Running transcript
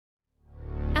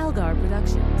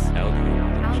Productions.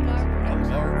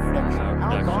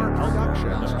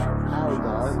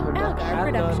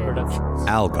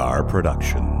 Algar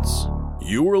Productions.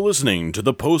 You are listening to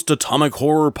the Post-Atomic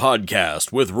Horror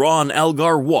Podcast with Ron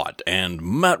Algar Watt and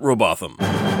Matt Robotham.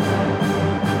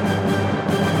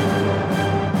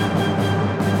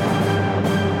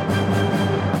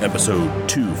 Episode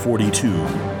 242,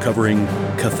 covering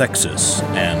Cathexis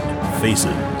and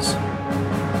Faces.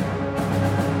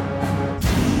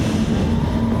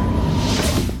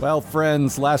 Well,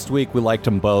 friends, last week we liked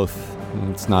them both.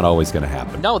 It's not always going to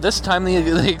happen. No, this time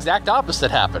the exact opposite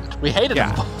happened. We hated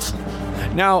them both.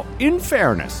 Now, in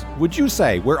fairness, would you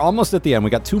say, we're almost at the end,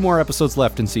 we got 2 more episodes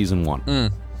left in season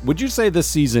 1. Would you say this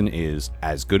season is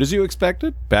as good as you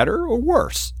expected, better, or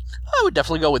worse? I would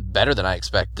definitely go with better than I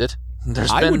expected.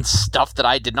 There's been stuff that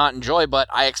I did not enjoy, but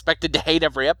I expected to hate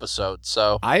every episode,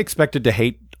 so... I expected to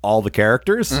hate all the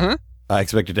characters. I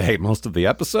expected to hate most of the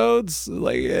episodes,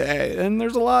 and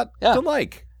there's a lot to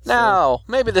like. Now,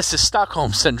 maybe this is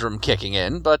Stockholm Syndrome kicking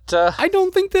in, but... I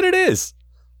don't think that it is.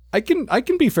 I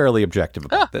can be fairly objective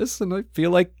about this, and I feel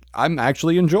like I'm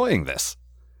actually enjoying this.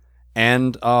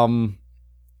 And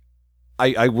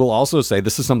I will also say,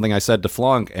 this is something I said to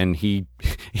Flonk, and he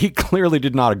clearly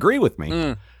did not agree with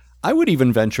me. I would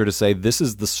even venture to say this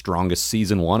is the strongest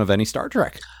season 1 of any Star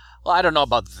Trek. Well, I don't know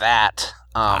about that.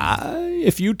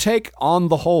 If you take on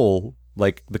the whole,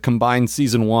 like the combined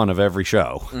season 1 of every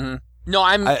show... No,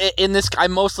 I'm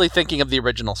mostly thinking of the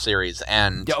original series,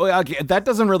 and that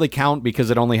doesn't really count because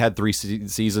it only had 3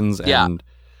 seasons, and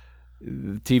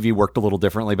TV worked a little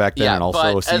differently back then, and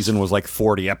also a season was like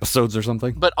 40 episodes or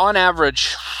something. But on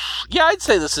average, I'd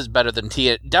say this is better than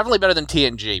definitely better than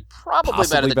TNG, probably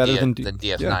Possibly better than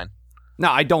DS9. Yeah.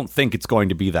 Now, I don't think it's going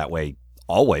to be that way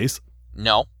always.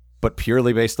 No, but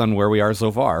purely based on where we are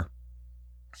so far,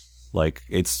 like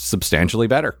it's substantially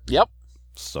better. Yep.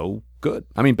 So good.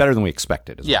 I mean, better than we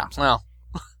expected. Well,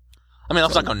 I mean,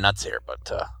 let's not go nuts here,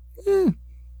 but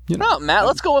Matt,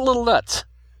 let's go a little nuts.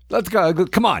 Let's go.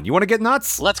 Come on, you want to get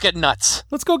nuts? Let's get nuts.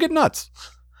 Let's go get nuts.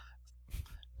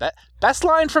 Best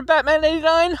line from Batman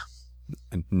 '89?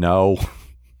 No,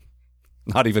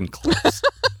 not even close.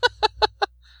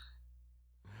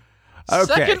 Okay.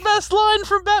 Second best line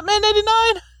from Batman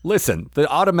 '89? Listen, the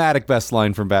automatic best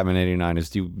line from Batman '89 is,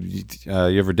 "Do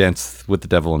you ever dance with the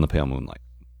devil in the pale moonlight?"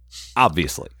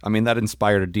 Obviously. I mean, that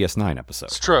inspired a DS9 episode.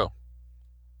 It's true.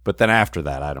 But then after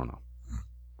that, I don't know.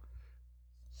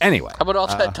 Anyway. How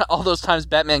about all those times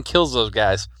Batman kills those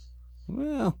guys?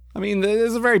 Well, I mean,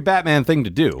 it's a very Batman thing to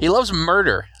do. He loves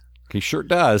murder. He sure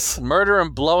does. Murder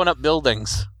and blowing up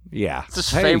buildings. Yeah. It's his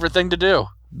favorite thing to do.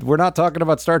 We're not talking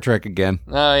about Star Trek again.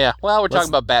 Oh, yeah. Well, we're talking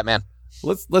about Batman.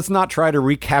 Let's not try to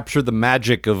recapture the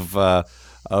magic of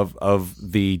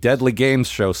the Deadly Games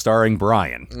show starring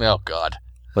Brian. Oh, God.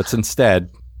 Let's instead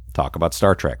talk about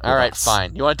Star Trek. All right,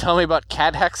 fine. You want to tell me about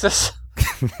Cathexis?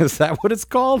 Is that what it's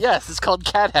called? Yes, it's called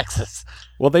Cathexis.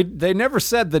 Well, they never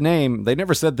said the name. They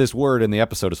never said this word in the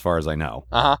episode, as far as I know.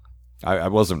 Uh-huh. I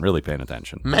wasn't really paying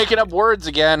attention. Making up words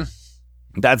again.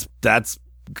 That's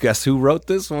guess who wrote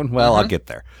this one? Well, I'll get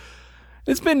there.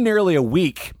 It's been nearly a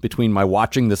week between my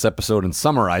watching this episode and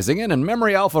summarizing it, and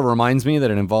Memory Alpha reminds me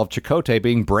that it involved Chakotay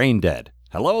being brain dead.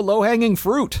 Hello, low-hanging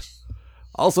fruit.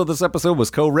 Also, this episode was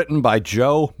co-written by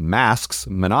Joe Masks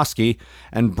Minosky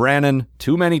and Brannon,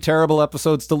 too many terrible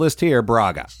episodes to list here,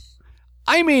 Braga.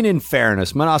 I mean, in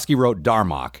fairness, Minosky wrote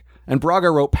Darmok, and Braga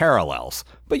wrote Parallels,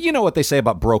 but you know what they say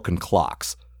about broken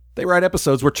clocks. They write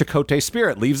episodes where Chakotay's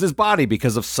spirit leaves his body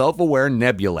because of self-aware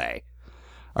nebulae.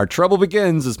 Our trouble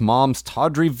begins as Mom's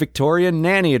tawdry Victorian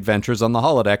nanny adventures on the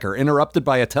holodeck are interrupted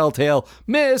by a telltale,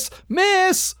 Miss!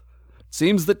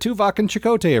 Seems that Tuvok and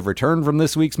Chakotay have returned from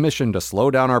this week's mission to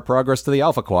slow down our progress to the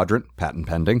Alpha Quadrant, patent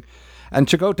pending, and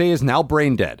Chakotay is now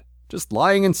brain dead, just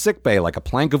lying in sickbay like a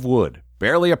plank of wood,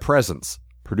 barely a presence,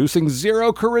 producing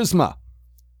 0 charisma.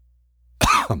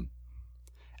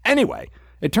 Anyway,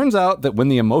 it turns out that when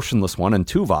the Emotionless One and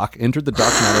Tuvok entered the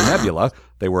Dark Matter Nebula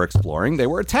they were exploring, they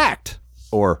were attacked.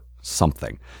 Or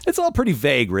something. It's all pretty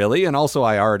vague, really, and also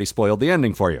I already spoiled the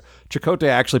ending for you. Chakotay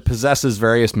actually possesses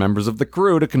various members of the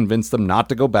crew to convince them not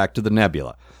to go back to the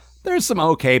nebula. There's some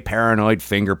okay paranoid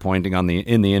finger-pointing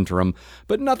in the interim,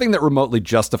 but nothing that remotely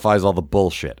justifies all the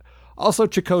bullshit. Also,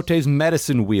 Chakotay's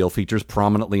medicine wheel features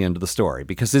prominently into the story,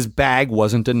 because his bag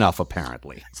wasn't enough,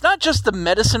 apparently. It's not just the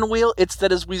medicine wheel, it's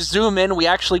that as we zoom in, we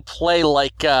actually play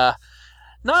like, not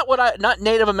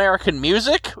Native American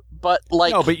music, but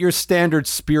like... No, but your standard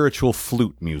spiritual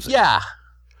flute music. Yeah.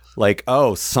 Like,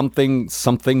 oh, something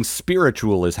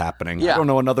spiritual is happening. Yeah. I don't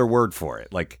know another word for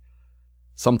it. Like,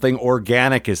 something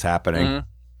organic is happening.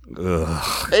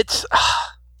 Ugh. It's...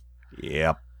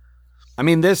 Yep. I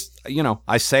mean, this,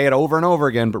 I say it over and over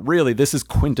again, but really, this is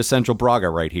quintessential Braga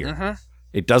right here. Mm-hmm.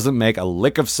 It doesn't make a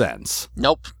lick of sense.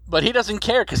 Nope. But he doesn't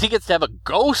care because he gets to have a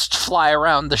ghost fly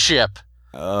around the ship.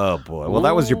 Oh, boy. Well,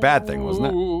 that was your bad thing, wasn't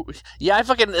it? Yeah, I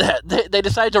fucking... They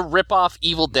decided to rip off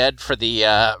Evil Dead for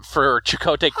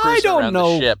Chakotay cruising around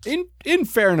the ship. In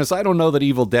fairness, I don't know that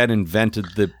Evil Dead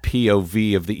invented the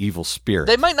POV of the evil spirit.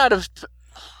 They might not have...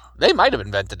 They might have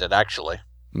invented it, actually.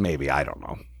 Maybe, I don't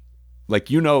know. Like,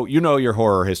 you know your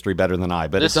horror history better than I,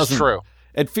 but this is true.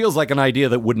 It feels like an idea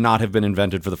that would not have been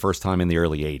invented for the first time in the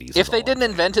early 80s. If they didn't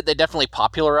invent it, they definitely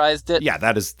popularized it. Yeah,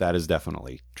 that is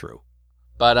definitely true.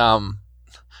 But,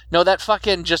 no, that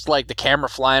fucking just, like, the camera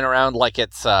flying around like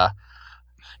it's, not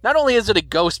only is it a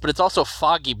ghost, but it's also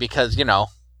foggy because,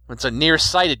 it's a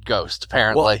nearsighted ghost,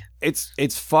 apparently. Well,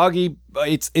 it's foggy.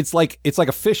 It's like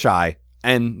a fisheye,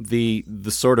 and the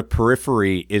sort of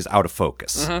periphery is out of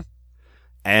focus. Mm-hmm.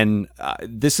 And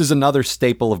this is another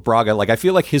staple of Braga. Like, I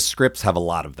feel like his scripts have a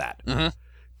lot of that. Mm-hmm.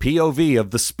 POV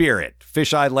of the spirit,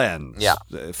 fisheye lens, yeah.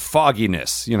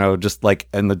 Fogginess, just like,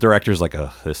 and the director's like,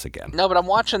 oh, this again. No, but I'm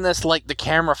watching this, like, the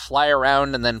camera fly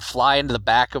around and then fly into the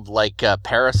back of, like,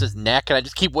 Paris's neck, and I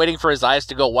just keep waiting for his eyes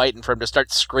to go white and for him to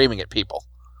start screaming at people.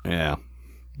 Yeah.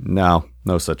 No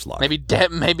such luck.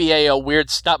 Maybe a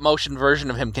weird stop-motion version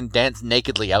of him can dance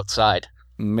nakedly outside.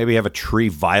 Maybe have a tree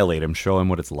violate him, show him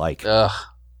what it's like. Ugh.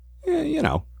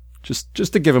 Yeah,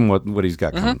 just to give him what he's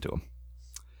got coming to him.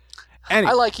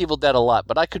 I like Evil Dead a lot,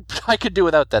 but I could do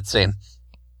without that scene.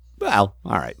 Well,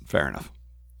 all right, fair enough.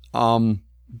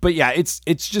 But yeah,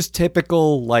 it's just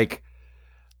typical, like,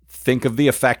 think of the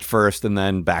effect first and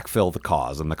then backfill the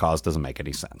cause, and the cause doesn't make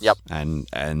any sense. Yep.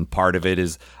 And part of it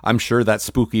is, I'm sure that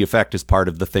spooky effect is part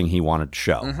of the thing he wanted to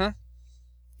show. Mm-hmm.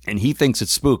 And he thinks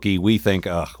it's spooky. We think,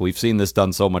 we've seen this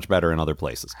done so much better in other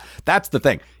places. That's the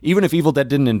thing. Even if Evil Dead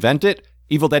didn't invent it,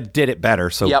 Evil Dead did it better,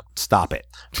 so Stop it.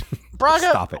 Braga,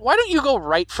 Stop it. Why don't you go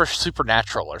right for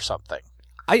Supernatural or something?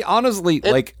 I honestly,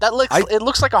 it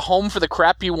looks like a home for the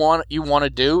crap you want to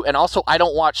do, and also I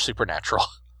don't watch Supernatural.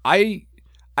 I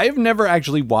have never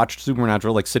actually watched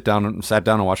Supernatural, like sat down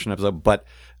and watched an episode, but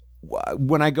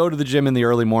when I go to the gym in the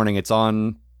early morning, it's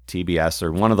on TBS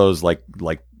or one of those like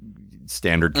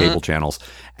standard cable channels,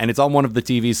 and it's on one of the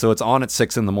TVs, so it's on at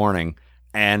 6 a.m,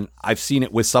 and I've seen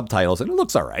it with subtitles, and it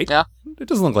looks all right. Yeah. It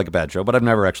doesn't look like a bad show, but I've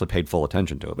never actually paid full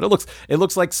attention to it. But it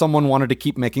looks like someone wanted to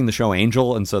keep making the show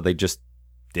Angel, and so they just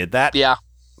did that. Yeah.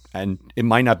 And it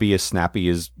might not be as snappy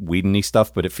as Whedon-y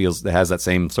stuff, but it has that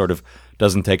same sort of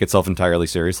doesn't take itself entirely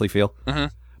seriously feel. Mm-hmm.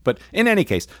 But in any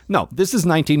case, no, this is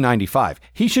 1995.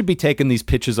 He should be taking these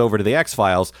pitches over to the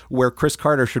X-Files, where Chris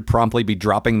Carter should promptly be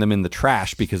dropping them in the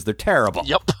trash because they're terrible.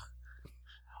 Yep.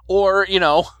 Or,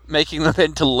 making them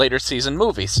into later season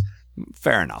movies.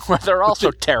 Fair enough. Where they're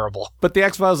also terrible. But the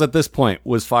X-Files at this point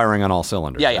was firing on all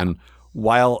cylinders. Yeah. And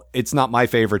while it's not my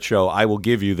favorite show, I will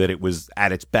give you that it was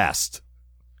at its best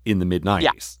in the mid-90s.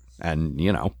 Yeah. And,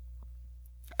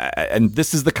 and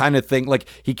this is the kind of thing, like,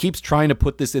 he keeps trying to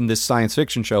put this in this science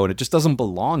fiction show, and it just doesn't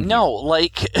belong No, here.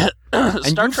 like,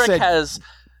 Star Trek has,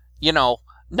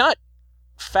 not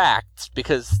facts,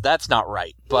 because that's not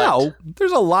right. But no,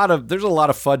 there's a lot of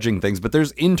fudging things, but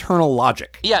there's internal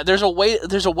logic. Yeah, there's a way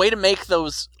to make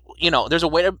those, there's a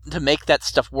way to make that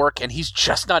stuff work, and he's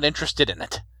just not interested in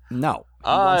it. No. He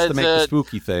wants to make the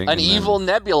spooky thing. An evil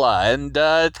nebula, and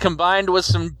combined with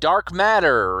some dark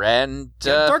matter, and...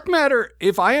 dark matter,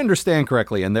 if I understand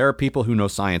correctly, and there are people who know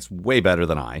science way better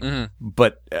than I,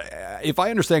 but if I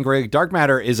understand correctly, dark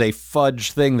matter is a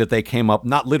fudge thing that they came up,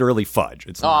 not literally fudge.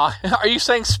 It's not. Are you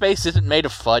saying space isn't made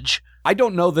of fudge? I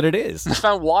don't know that it is. They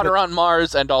found water on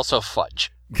Mars and also fudge.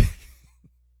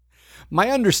 My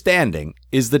understanding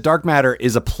is that dark matter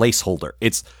is a placeholder.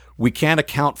 We can't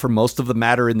account for most of the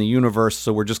matter in the universe,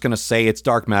 so we're just going to say it's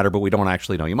dark matter, but we don't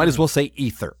actually know. You might as well say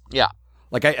ether. Yeah.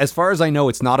 Like, as far as I know,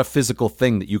 it's not a physical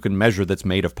thing that you can measure that's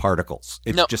made of particles.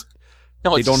 They don't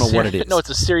know what it is. No, it's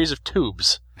a series of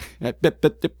tubes.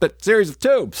 but series of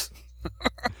tubes.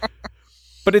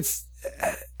 But it's,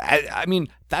 I mean,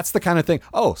 that's the kind of thing.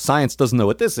 Oh, science doesn't know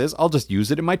what this is. I'll just use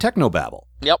it in my technobabble.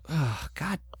 Yep. Oh,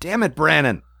 God damn it,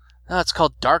 Brannon. No, it's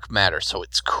called dark matter, so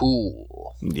it's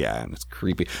cool. Yeah, and it's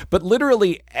creepy. But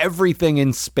literally everything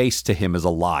in space to him is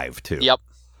alive, too. Yep.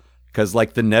 Because,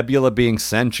 like, the nebula being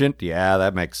sentient, yeah,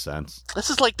 that makes sense. This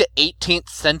is like the 18th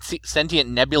sentient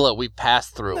nebula we've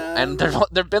passed through, and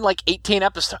there've been like 18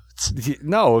 episodes.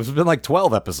 No, it's been like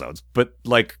 12 episodes, but,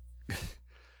 like,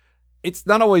 it's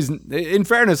not always, in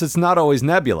fairness, it's not always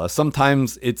nebula.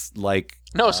 Sometimes it's like...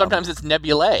 No, sometimes it's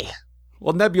nebulae.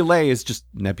 Well, nebulae is just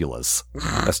nebulas.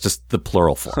 That's just the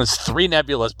plural form. There's 3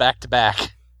 nebulas back to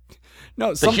back.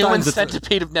 No, The human sometimes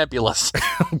centipede of nebulas.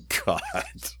 Oh, God.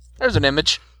 There's an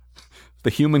image.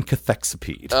 The human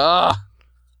cathexipede. Ugh.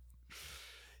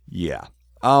 Yeah.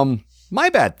 My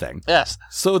bad thing. Yes.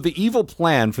 So the evil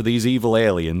plan for these evil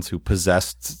aliens who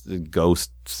possessed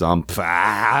ghosts,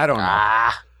 I don't know.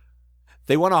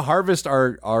 They want to harvest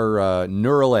our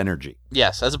neural energy.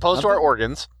 Yes, as opposed to our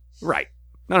organs. Right.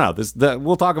 No.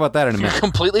 We'll talk about that in a minute.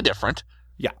 Completely different.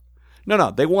 Yeah.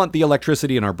 No. They want the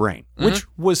electricity in our brain, which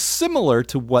was similar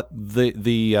to what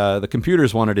the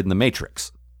computers wanted in the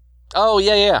Matrix. Oh,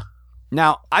 yeah.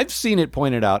 Now, I've seen it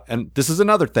pointed out, and this is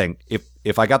another thing.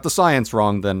 If I got the science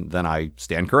wrong, then I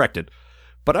stand corrected.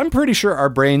 But I'm pretty sure our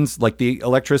brains, like the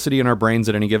electricity in our brains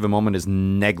at any given moment, is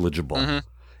negligible. Mm-hmm.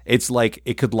 It's like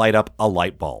it could light up a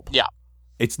light bulb. Yeah.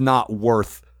 It's not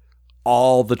worth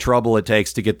all the trouble it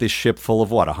takes to get this ship full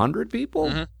of, 100 people?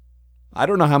 Mm-hmm. I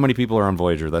don't know how many people are on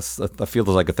Voyager. That feels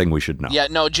like a thing we should know. Yeah,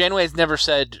 no, Janeway's never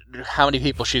said how many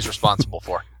people she's responsible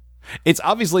for. It's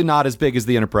obviously not as big as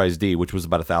the Enterprise D, which was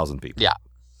about 1,000 people. Yeah.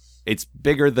 It's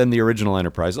bigger than the original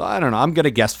Enterprise. I don't know. I'm going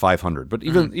to guess 500, but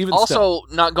even also still.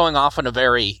 Not going off on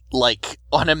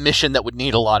on a mission that would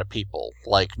need a lot of people.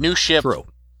 Like, new ship. True.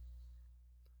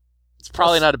 It's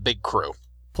probably not a big crew.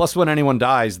 Plus, when anyone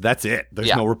dies, that's it.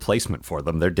 There's no replacement for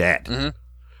them. They're dead. Mm-hmm.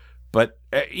 But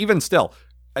even still,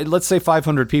 let's say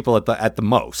 500 people at the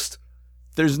most.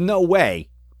 There's no way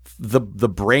the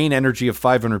brain energy of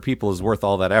 500 people is worth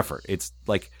all that effort. It's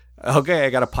like, okay,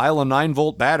 I got a pile of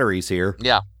 9-volt batteries here.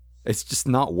 Yeah. It's just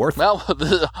not worth it.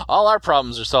 Well, all our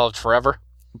problems are solved forever.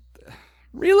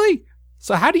 Really?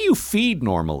 So how do you feed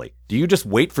normally? Do you just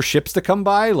wait for ships to come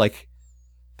by? Like,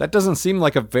 that doesn't seem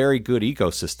like a very good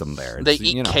ecosystem there. They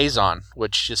eat Kazon,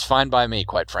 which is fine by me,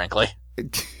 quite frankly.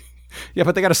 Yeah,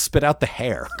 but they got to spit out the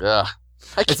hair. Ugh.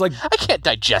 I can't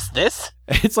digest this.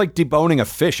 It's like deboning a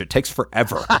fish. It takes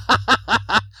forever.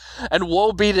 And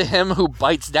woe be to him who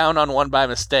bites down on one by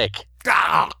mistake.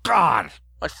 Oh, God.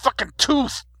 My fucking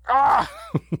tooth. Ah.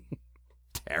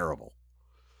 Terrible.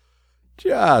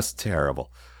 Just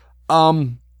terrible.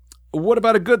 What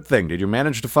about a good thing? Did you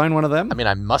manage to find one of them? I mean,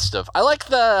 I must have. I like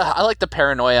the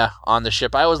paranoia on the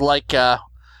ship. I always like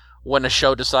when a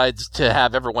show decides to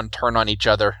have everyone turn on each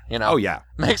other, Oh, yeah.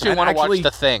 Makes me want to watch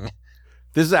The Thing.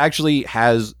 This actually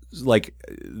has,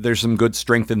 there's some good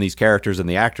strength in these characters and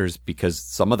the actors because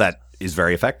some of that is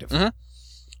very effective. Mm-hmm.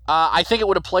 I think it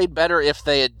would have played better if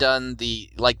they had done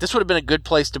this would have been a good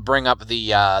place to bring up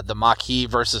the Maquis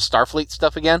versus Starfleet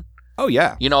stuff again. Oh,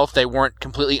 yeah. If they weren't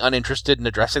completely uninterested in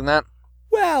addressing that.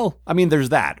 Well, I mean, there's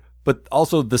that. But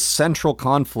also the central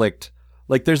conflict,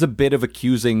 there's a bit of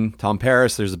accusing Tom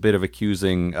Paris, there's a bit of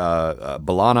accusing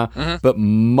B'Elanna, mm-hmm. but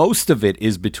most of it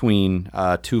is between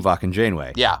Tuvok and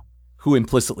Janeway. Yeah. Who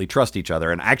implicitly trust each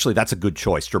other. And actually, that's a good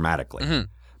choice dramatically. Mm-hmm.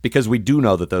 Because we do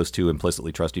know that those two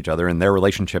implicitly trust each other, and their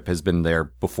relationship has been there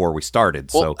before we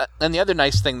started. Well, and the other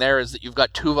nice thing there is that you've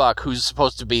got Tuvok, who's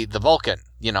supposed to be the Vulcan,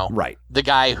 Right. The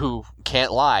guy who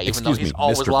can't lie, even though he's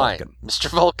always Mr. lying. Vulcan.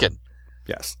 Mr. Vulcan.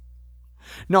 Yes.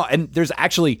 No, and there's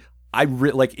actually,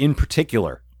 in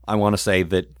particular, I want to say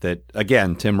that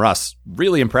again, Tim Russ,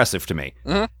 really impressive to me.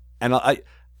 Mm-hmm. And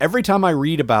every time I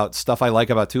read about stuff I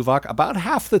like about Tuvok, about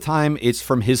half the time it's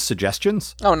from his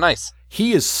suggestions. Oh, nice.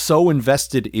 He is so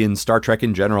invested in Star Trek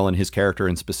in general and his character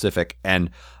in specific, and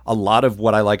a lot of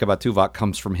what I like about Tuvok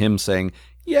comes from him saying,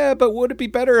 yeah, but would it be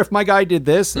better if my guy did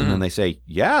this? And then they say,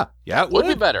 yeah, it would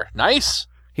be better. Nice.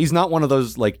 He's not one of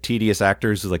those tedious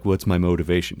actors who's like, what's my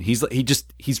motivation? He's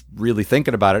really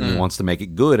thinking about it and he wants to make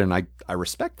it good, and I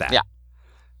respect that. Yeah.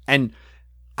 And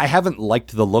I haven't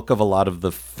liked the look of a lot of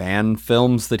the fan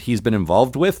films that he's been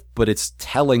involved with, but it's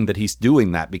telling that he's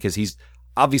doing that because he's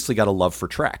obviously got a love for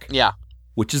Trek. Yeah.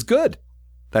 Which is good.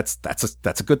 That's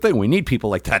a good thing. We need people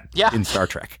like that in Star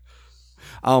Trek.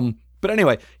 But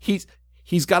anyway, he's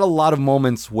got a lot of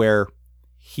moments where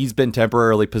he's been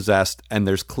temporarily possessed and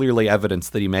there's clearly evidence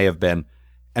that he may have been.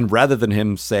 And rather than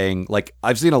him saying,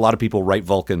 I've seen a lot of people write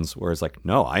Vulcans where it's like,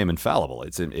 no, I am infallible.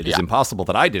 It is impossible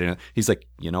that I didn't. He's like,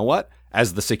 you know what?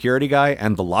 As the security guy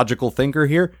and the logical thinker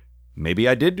here, maybe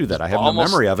I did do that. I have no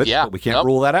memory of it, but we can't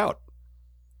rule that out.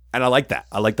 And I like that.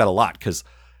 I like that a lot because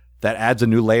that adds a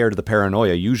new layer to the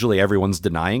paranoia. Usually everyone's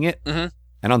denying it. Mm-hmm.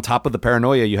 And on top of the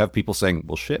paranoia, you have people saying,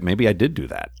 well, shit, maybe I did do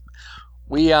that.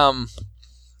 We,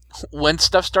 when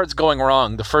stuff starts going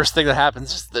wrong, the first thing that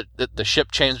happens is that the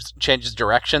ship changes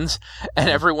directions and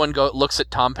everyone looks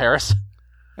at Tom Paris.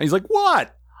 And he's like,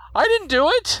 what? I didn't do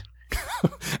it.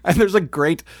 And there's a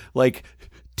great,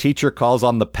 teacher calls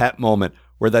on the pet moment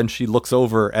where then she looks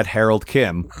over at Harold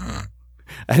Kim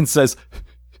and says,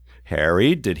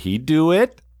 Harry, did he do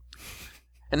it?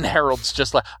 And Harold's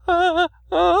just like,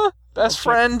 best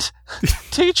friend,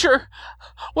 teacher,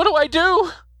 what do I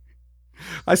do?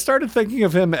 I started thinking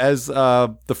of him as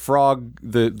the frog,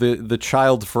 the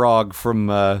child frog from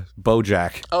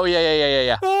BoJack. Oh,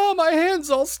 yeah. Oh, my hand's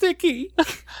all sticky.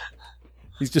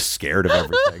 He's just scared of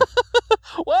everything.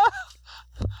 What?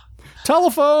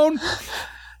 Telephone.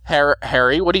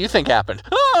 Harry, what do you think happened?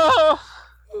 Oh!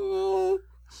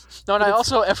 No, and I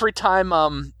also every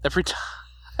time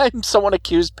someone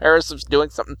accused Paris of doing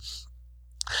something,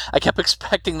 I kept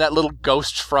expecting that little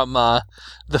ghost from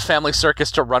the Family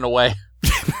Circus to run away.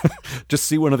 Just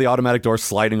see one of the automatic doors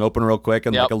sliding open real quick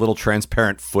and like a little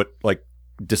transparent foot like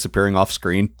disappearing off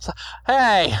screen.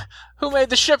 Hey, who made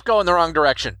the ship go in the wrong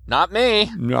direction? Not me.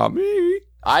 Not me.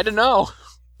 I don't know.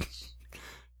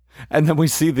 And then we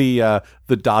see the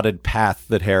dotted path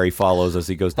that Harry follows as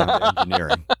he goes down to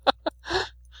engineering.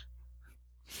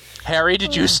 Harry,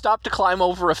 did you stop to climb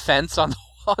over a fence on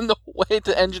the way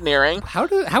to engineering? How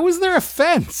is there a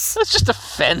fence? It's just a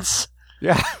fence.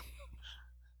 Yeah.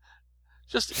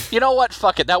 Just, you know what?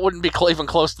 Fuck it. That wouldn't be even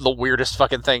close to the weirdest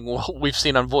fucking thing we've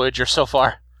seen on Voyager so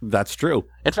far. That's true.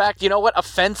 In fact, you know what? A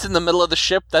fence in the middle of the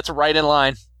ship, that's right in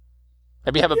line.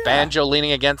 Maybe have a banjo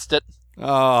leaning against it.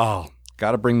 Oh,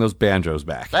 gotta bring those banjos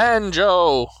back.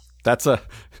 Banjo! That's a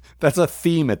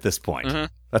theme at this point. Mm-hmm.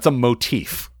 That's a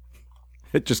motif.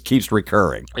 It just keeps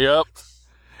recurring. Yep.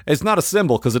 It's not a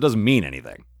symbol because it doesn't mean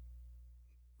anything.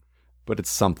 But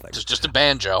it's something. It's just a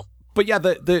banjo. But yeah,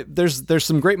 there's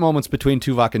some great moments between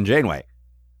Tuvok and Janeway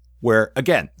where,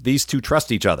 again, these two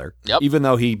trust each other. Yep. Even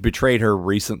though he betrayed her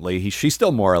recently, she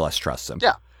still more or less trusts him.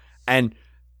 Yeah. And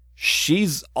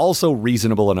she's also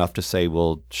reasonable enough to say,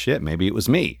 well, shit, maybe it was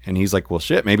me. And he's like, well,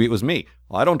 shit, maybe it was me.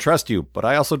 Well, I don't trust you, but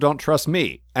I also don't trust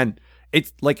me. And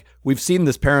it's like we've seen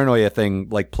this paranoia thing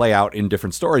like play out in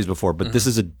different stories before, but this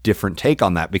is a different take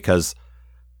on that because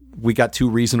we got two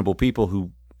reasonable people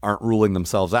who aren't ruling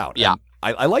themselves out. Yeah. And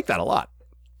I like that a lot.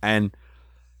 And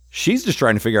she's just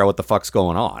trying to figure out what the fuck's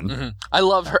going on. Mm-hmm. I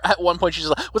love her. At one point, she's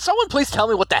like, would someone please tell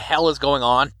me what the hell is going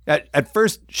on? At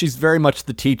first, she's very much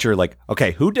the teacher, like,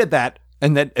 okay, who did that?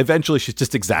 And then eventually she's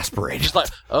just exasperated. She's like,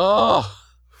 oh.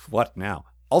 What now?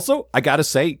 Also, I gotta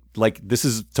say, like, this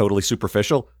is totally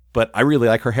superficial, but I really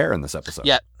like her hair in this episode.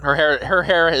 Yeah, her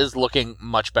hair is looking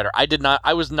much better.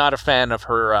 I was not a fan of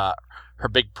her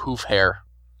big poof hair.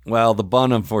 Well, the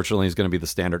bun, unfortunately, is going to be the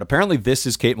standard. Apparently, this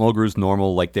is Kate Mulgrew's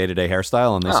normal, like, day-to-day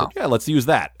hairstyle, and they said, yeah, let's use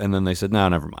that. And then they said, no,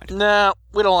 never mind. No,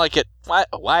 we don't like it.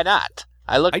 Why not?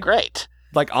 I look great.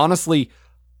 Like, honestly,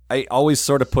 I always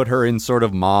sort of put her in sort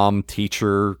of mom,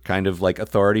 teacher, kind of, like,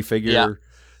 authority figure,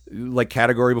 like,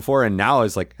 category before, and now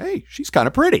it's like, hey, she's kind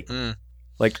of pretty. Mm.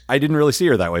 Like, I didn't really see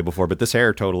her that way before, but this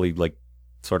hair totally, like,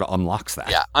 sort of unlocks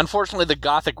that. Yeah, unfortunately, the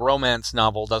gothic romance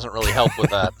novel doesn't really help with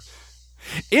that.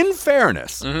 In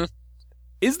fairness,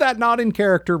 is that not in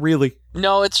character, really?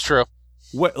 No, it's true.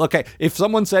 Okay, if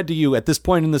someone said to you at this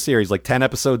point in the series, like 10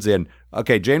 episodes in,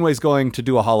 okay, Janeway's going to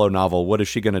do a holo novel, what is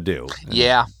she going to do?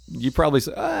 And you probably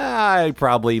say, I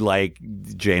probably like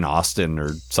Jane Austen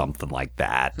or something like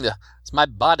that. Yeah, it's my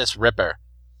bodice ripper.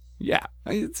 Yeah,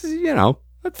 it's,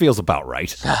 that feels about right.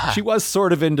 She was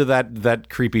sort of into that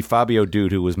creepy Fabio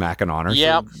dude who was macking on her.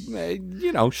 Yeah.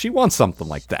 So, she wants something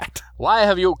like that. Why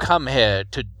have you come here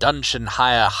to Dungeon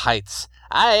Higher Heights?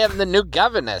 I am the new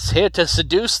governess, here to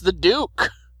seduce the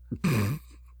Duke.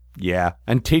 Yeah,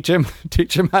 and teach him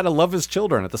how to love his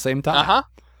children at the same time. Uh-huh.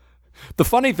 The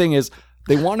funny thing is,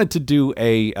 they wanted to do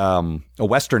a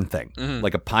Western thing,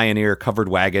 like a pioneer covered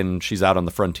wagon, she's out on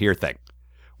the frontier thing.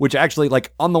 Which actually,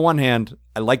 like, on the one hand,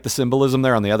 I like the symbolism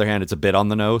there. On the other hand, it's a bit on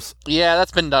the nose. Yeah,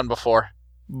 that's been done before.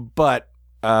 But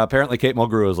apparently Kate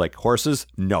Mulgrew was like, horses?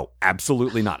 No,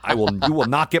 absolutely not. You will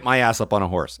not get my ass up on a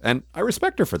horse. And I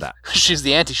respect her for that. She's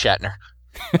the anti-Shatner.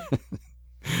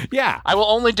 Yeah. I will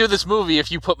only do this movie if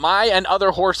you put my and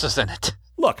other horses in it.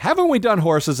 Look, haven't we done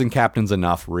horses and captains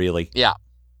enough, really? Yeah.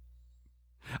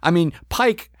 I mean,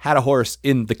 Pike had a horse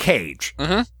in The Cage.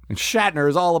 Mm-hmm. And Shatner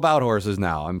is all about horses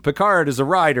now. And Picard is a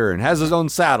rider and has his own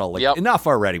saddle. Like, enough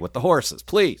already with the horses,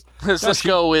 please.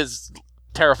 Cisco is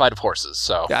terrified of horses,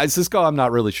 so. Yeah, Cisco, I'm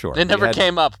not really sure. It never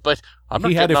came up, but I'm not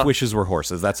He had if wishes were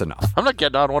horses. That's enough. I'm not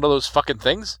getting on one of those fucking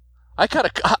things. I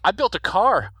built a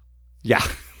car. Yeah.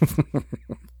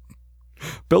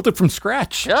 Built it from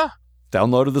scratch. Yeah.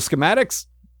 Downloaded the schematics.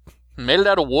 Made it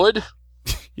out of wood.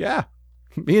 Yeah.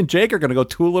 Me and Jake are going to go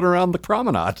tooling around the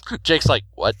promenade. Jake's like,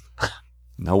 what?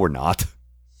 No, we're not.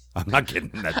 I'm not getting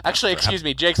that. Actually, excuse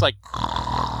me. Jake's like,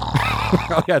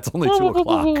 oh yeah, it's only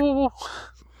 2:00.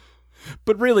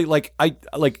 But really,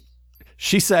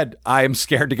 she said, I'm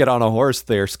scared to get on a horse.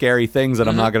 They're scary things and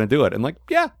I'm not going to do it. And like,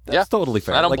 yeah, that's totally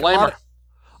fair. I don't blame her.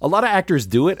 A lot of actors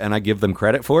do it and I give them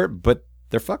credit for it, but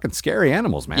they're fucking scary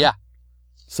animals, man. Yeah.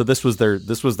 So this was their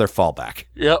fallback.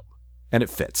 Yep. And it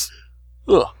fits.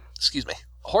 Ugh. Excuse me.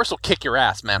 A horse will kick your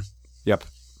ass, man. Yep.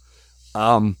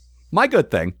 My good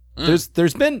thing. There's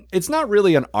been, it's not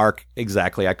really an arc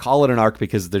exactly. I call it an arc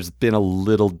because there's been a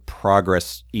little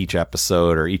progress each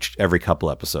episode or every couple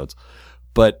episodes.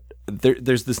 But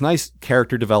there's this nice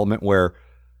character development where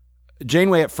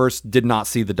Janeway at first did not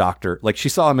see the Doctor. Like, she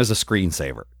saw him as a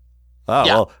screensaver. Oh,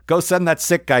 yeah. Well, go send that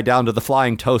sick guy down to the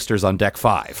flying toasters on deck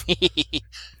 5.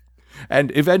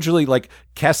 And eventually, like,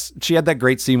 Kes, she had that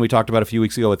great scene we talked about a few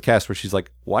weeks ago with Kes where she's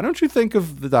like, why don't you think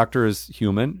of the Doctor as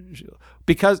human?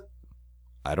 Because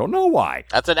I don't know why.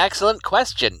 That's an excellent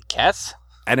question, Kes.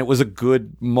 And it was a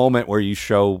good moment where you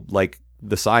show, like,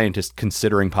 the scientist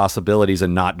considering possibilities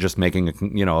and not just making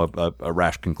a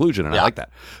rash conclusion, and I like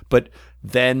that. But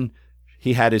then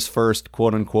he had his first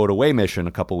quote-unquote away mission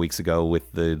a couple weeks ago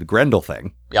with the Grendel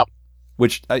thing. Yep.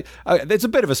 Which, it's a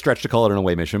bit of a stretch to call it an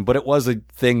away mission, but it was a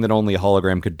thing that only a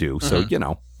hologram could do. So,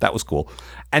 that was cool.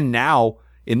 And now,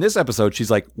 in this episode, she's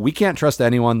like, we can't trust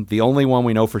anyone. The only one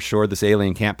we know for sure this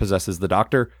alien can't possess is the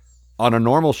Doctor. On a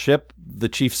normal ship, the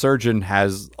chief surgeon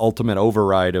has ultimate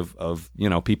override of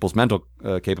people's mental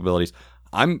capabilities.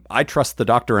 I trust the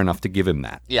Doctor enough to give him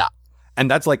that. Yeah. And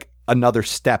that's like another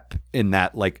step in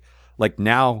that, like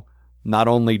now, not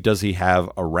only does he have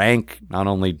a rank, not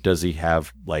only does he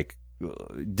have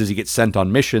does he get sent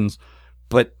on missions,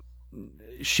 but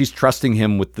she's trusting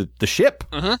him with the ship.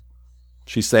 Mm-hmm.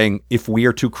 She's saying, if we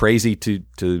are too crazy to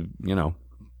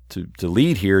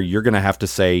lead here, you're going to have to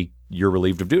say you're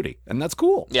relieved of duty. And that's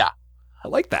cool. Yeah. I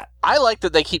like that. I like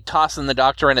that they keep tossing the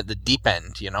Doctor in at the deep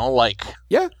end,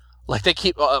 Yeah. Like they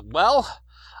keep,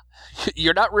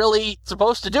 you're not really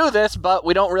supposed to do this, but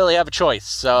we don't really have a choice.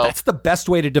 So that's the best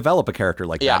way to develop a character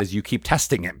like that, is you keep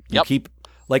testing him. You keep,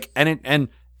 and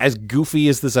as goofy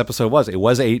as this episode was, it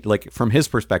was from his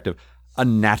perspective, a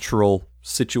natural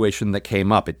situation that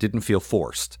came up. It didn't feel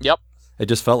forced. Yep. It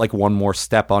just felt like one more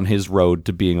step on his road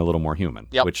to being a little more human,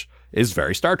 which is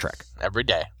very Star Trek. Every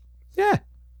day. Yeah.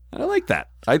 I like that.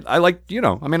 I like,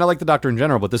 I like the Doctor in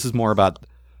general, but this is more about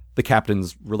the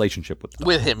Captain's relationship with the Doctor.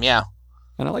 With him, yeah.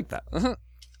 And I like that.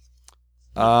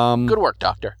 Mm-hmm. Good work,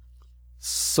 Doctor.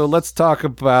 So let's talk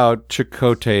about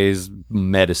Chakotay's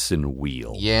medicine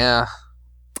wheel. Yeah.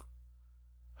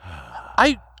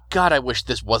 I wish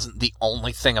this wasn't the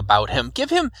only thing about him. Give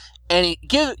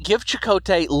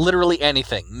Chakotay literally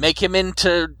anything. Make him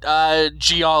into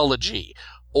geology,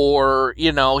 or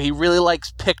he really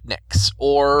likes picnics,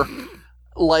 or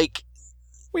like.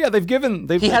 Well, yeah,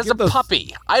 he has a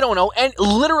puppy. I don't know, and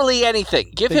literally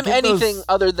anything. Give him anything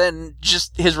other than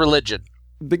just his religion.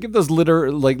 They give those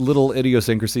little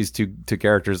idiosyncrasies to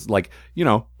characters,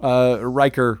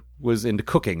 Riker was into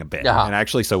cooking a bit, and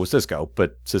actually so was Sisko,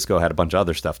 but Sisko had a bunch of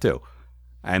other stuff too.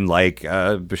 And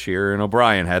Bashir and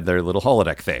O'Brien had their little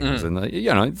holodeck things, and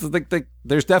it's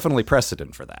there's definitely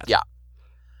precedent for that. Yeah.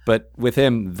 But with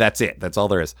him, that's it. That's all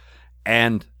there is.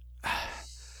 And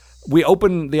we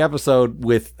open the episode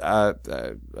with God,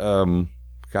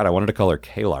 I wanted to call her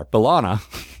Kalar. B'Elanna.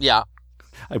 Yeah.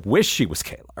 I wish she was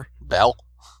Kalar. Bell.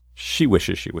 She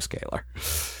wishes she was Kalar.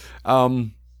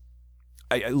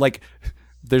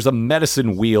 There's a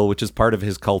medicine wheel, which is part of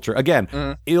his culture.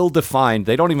 Again, ill-defined.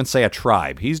 They don't even say a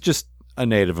tribe. He's just a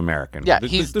Native American. Yeah,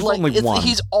 there's only one.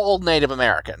 He's all Native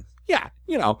American. Yeah,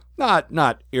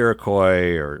 not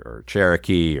Iroquois or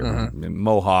Cherokee or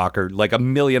Mohawk or like a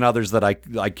million others that I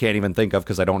can't even think of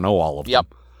because I don't know all of them.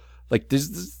 Yep. Like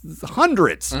there's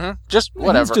hundreds. Mm-hmm. Just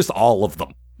whatever. It's just all of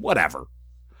them. Whatever.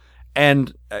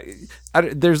 And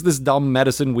there's this dumb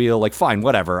medicine wheel. Like, fine,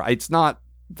 whatever. It's not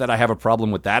that I have a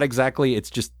problem with that exactly. It's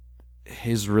just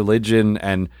his religion,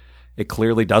 and it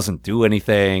clearly doesn't do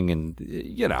anything. And,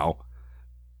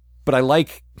 But I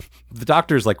like, the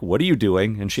Doctor's like, what are you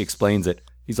doing? And she explains it.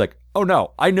 He's like, oh,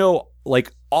 no, I know,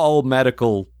 all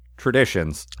medical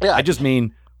traditions. Yeah. I just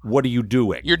mean, what are you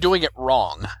doing? You're doing it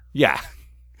wrong. Yeah.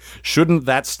 Shouldn't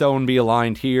that stone be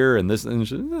aligned here? And this,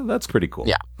 and that's pretty cool.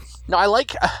 Yeah. No, I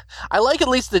like at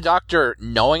least the Doctor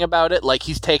knowing about it. Like,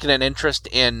 he's taken an interest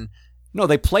in. No,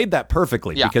 they played that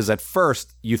perfectly because at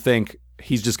first you think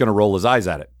he's just going to roll his eyes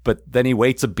at it. But then he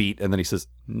waits a beat and then he says,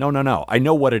 no. I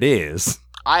know what it is.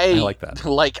 I like that.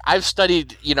 I've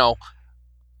studied,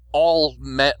 all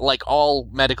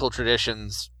medical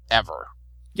traditions ever.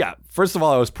 Yeah. First of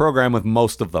all, I was programmed with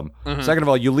most of them. Mm-hmm. Second of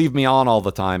all, you leave me on all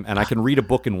the time, and I can read a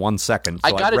book in 1 second. So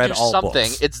I gotta read do all something.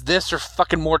 Books. It's this or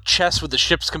fucking more chess with the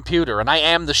ship's computer, and I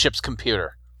am the ship's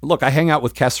computer. Look, I hang out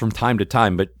with Kes from time to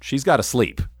time, but she's got to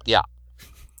sleep. Yeah.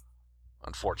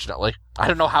 Unfortunately. I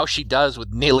don't know how she does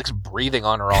with Neelix breathing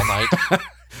on her all night.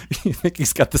 You think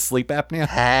he's got the sleep apnea?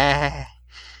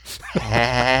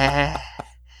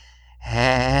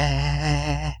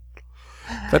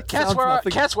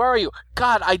 Cass, where are you?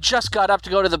 God, I just got up to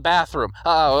go to the bathroom.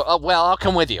 Well, I'll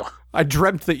come with you. I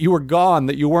dreamt that you were gone,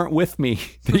 that you weren't with me,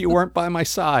 that you weren't by my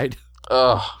side.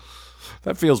 Ugh.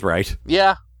 That feels right.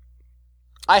 Yeah.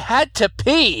 I had to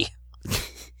pee.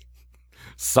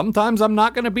 Sometimes I'm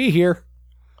not going to be here.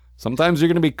 Sometimes you're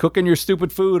going to be cooking your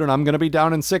stupid food and I'm going to be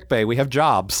down in sickbay. We have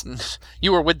jobs.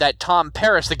 You were with that Tom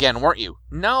Paris again, weren't you?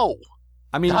 No.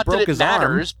 I mean, not he broke that it his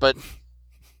matters, arm. but...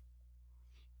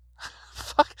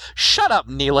 Fuck. Shut up,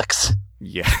 Neelix.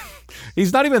 Yeah.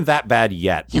 He's not even that bad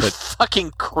yet. You but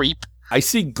fucking creep. I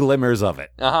see glimmers of it.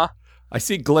 Uh-huh. I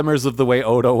see glimmers of the way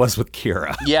Odo was with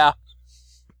Kira. Yeah.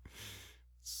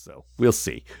 So, we'll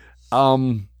see.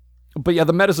 But yeah,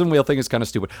 the medicine wheel thing is kind of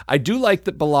stupid. I do like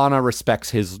that B'Elanna respects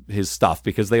his stuff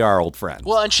because they are old friends.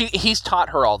 Well, and he's taught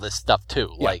her all this stuff too.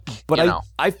 Yeah, like, but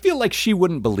I feel like she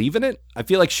wouldn't believe in it. I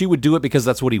feel like she would do it because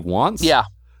that's what he wants. Yeah.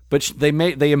 But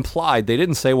they implied, they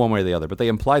didn't say one way or the other, but they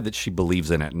implied that she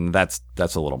believes in it, and that's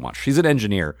a little much. She's an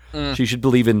engineer. She should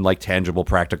believe in like tangible,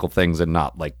 practical things and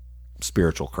not like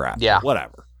spiritual crap. Yeah. But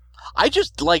whatever. I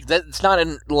just like that. It's not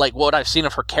in like what I've seen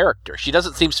of her character. She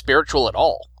doesn't seem spiritual at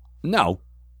all. No.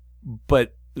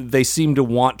 But they seem to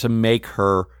want to make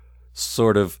her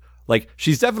sort of like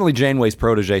she's definitely Janeway's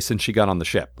protege since she got on the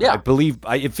ship. Yeah, I believe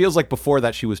it feels like before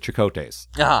that she was Chakotay's.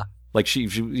 Uh-huh. Like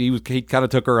he kind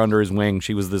of took her under his wing.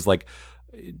 She was this like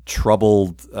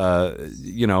troubled,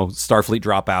 Starfleet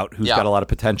dropout who's got a lot of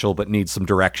potential but needs some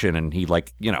direction, and he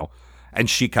and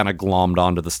she kind of glommed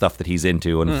onto the stuff that he's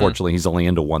into. And unfortunately, he's only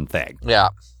into one thing. Yeah,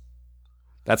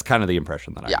 that's kind of the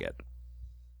impression that I get.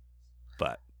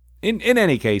 But. In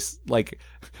any case, like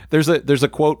there's a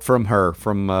quote from her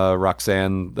from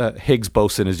Roxanne Higgs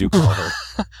Boson, as you call her,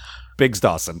 Biggs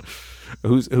Dawson,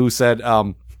 who said,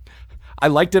 "I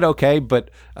liked it okay,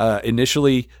 but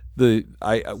initially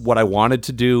what I wanted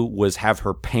to do was have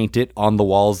her paint it on the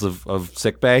walls of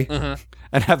sickbay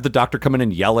and have the doctor come in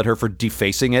and yell at her for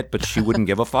defacing it, but she wouldn't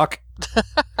give a fuck."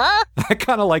 I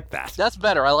kind of like that. That's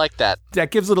better. I like that.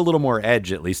 That gives it a little more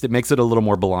edge. At least it makes it a little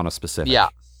more B'Elanna specific. Yeah.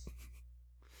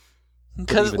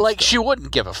 Because, she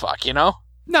wouldn't give a fuck, you know?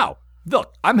 No.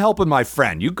 Look, I'm helping my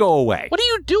friend. You go away. What are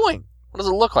you doing? What does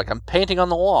it look like? I'm painting on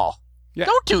the wall. Yeah.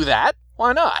 Don't do that.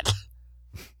 Why not?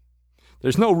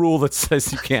 There's no rule that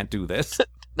says you can't do this.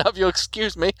 Now, if you'll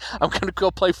excuse me, I'm going to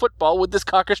go play football with this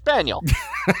Cocker Spaniel.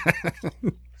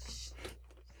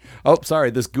 Oh, sorry.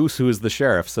 This goose who is the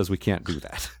sheriff says we can't do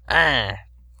that.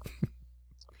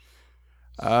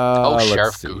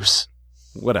 Sheriff Goose.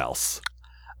 What else?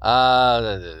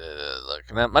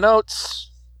 Looking at my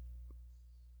notes.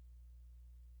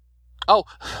 Oh,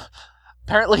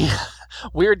 apparently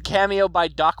weird cameo by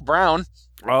Doc Brown.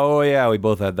 Oh, yeah, we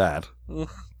both had that.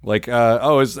 Like,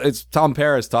 it's Tom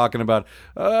Paris talking about,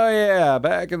 oh, yeah,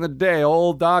 back in the day,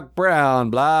 old Doc Brown,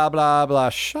 blah, blah,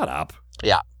 blah. Shut up.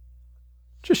 Yeah.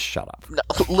 Just shut up. No,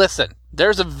 listen,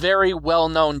 there's a very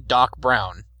well-known Doc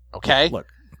Brown, okay? Look.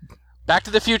 Back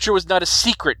to the Future was not a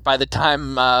secret by the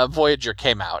time Voyager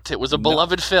came out. It was a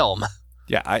beloved film.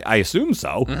 Yeah, I assume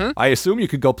so. Mm-hmm. I assume you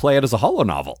could go play it as a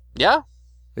holonovel. Yeah.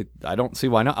 I don't see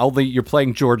why not. Although you're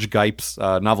playing George Gipe's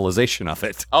novelization of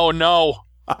it. Oh, no.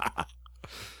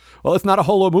 Well, it's not a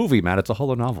holo movie, man. It's a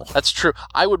holo novel. That's true.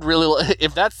 I would really,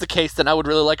 if that's the case, then I would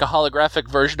really like a holographic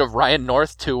version of Ryan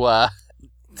North to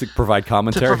provide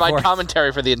commentary. To provide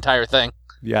commentary for the entire thing.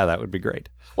 Yeah, that would be great.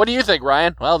 What do you think,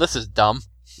 Ryan? Well, this is dumb.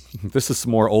 This is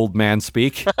some more old man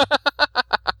speak.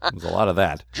 There's a lot of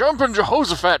that. Jumpin'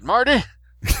 Jehoshaphat, Marty.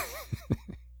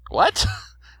 What?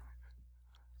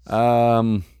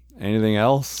 Anything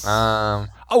else?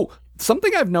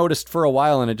 Something I've noticed for a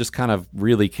while, and it just kind of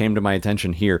really came to my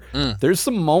attention here. There's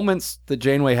some moments that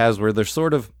Janeway has where they're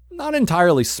sort of not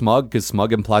entirely smug, because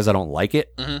smug implies I don't like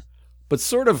it, but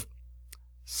sort of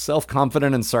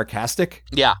self-confident and sarcastic.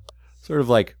 Yeah. Sort of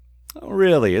like, oh,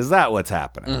 really? Is that what's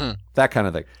happening? That kind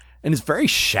of thing. And it's very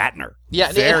Shatner.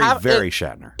 Yeah, very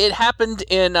Shatner. It happened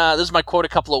in, this is my quote a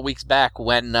couple of weeks back,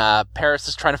 when Paris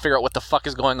is trying to figure out what the fuck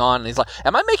is going on, and he's like,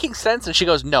 am I making sense? And she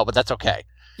goes, no, but that's okay.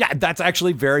 Yeah, that's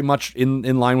actually very much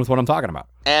in line with what I'm talking about.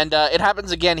 And it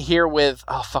happens again here with,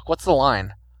 what's the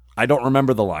line? I don't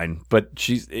remember the line, but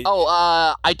she's...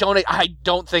 I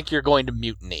don't think you're going to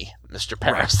mutiny, Mr.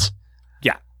 Paris. Right.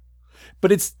 Yeah.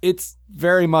 But it's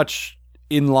very much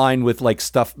in line with like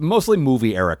stuff, mostly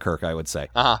movie era Kirk, I would say.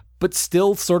 but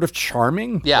still sort of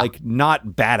charming. Yeah. Like,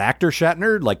 not bad actor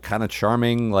Shatner, like, kind of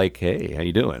charming, like, hey, how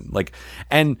you doing? Like,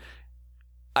 and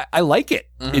I like it.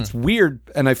 Mm-hmm. It's weird,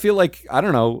 and I feel like, I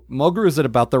don't know, Mulgrew is at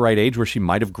about the right age where she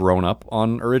might have grown up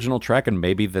on original Trek, and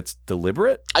maybe that's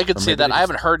deliberate. I could see that. I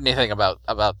haven't heard anything about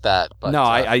that. But, no,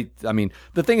 I mean,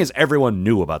 the thing is, everyone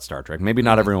knew about Star Trek. Maybe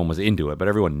not everyone was into it, but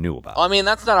everyone knew about it. I mean,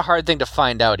 that's not a hard thing to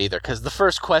find out either, because the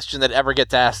first question that ever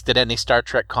gets asked at any Star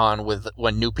Trek con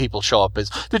when new people show up is,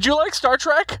 "Did you like Star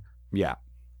Trek?" Yeah.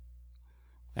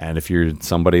 And if you're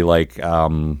somebody like,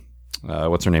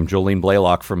 what's her name? Jolene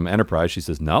Blaylock from Enterprise, she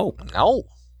says, no. No.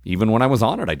 Even when I was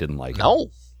on it, I didn't like it. No.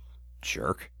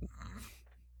 Jerk.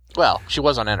 Well, she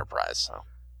was on Enterprise, so.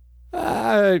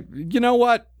 You know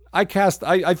what? I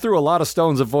threw a lot of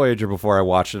stones at Voyager before I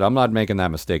watched it. I'm not making that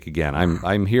mistake again.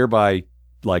 I'm hereby,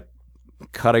 like,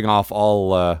 cutting off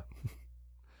all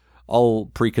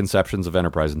preconceptions of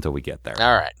Enterprise until we get there.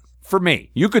 All right. For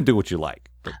me, you can do what you like.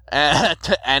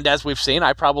 And as we've seen,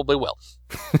 I probably will.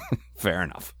 Fair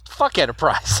enough. Fuck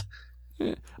Enterprise.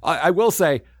 I will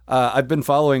say, I've been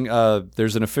following,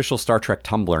 there's an official Star Trek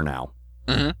Tumblr now.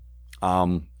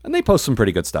 Mm-hmm. And they post some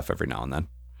pretty good stuff every now and then.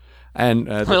 And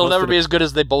it'll never be as good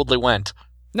as They Boldly Went.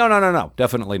 No,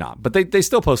 definitely not. But they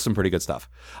still post some pretty good stuff.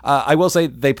 I will say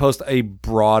they post a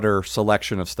broader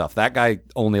selection of stuff. That guy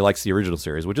only likes the original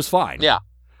series, which is fine. Yeah.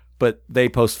 But they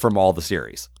post from all the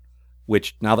series,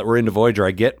 which now that we're into Voyager,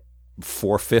 I get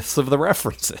 4/5 of the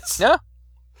references. Yeah.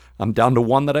 I'm down to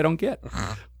one that I don't get.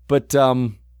 But they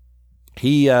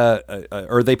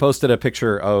posted a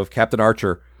picture of Captain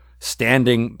Archer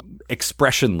standing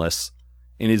expressionless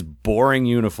in his boring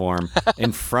uniform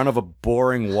in front of a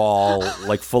boring wall,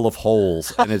 like full of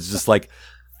holes. And it's just like,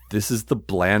 this is the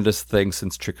blandest thing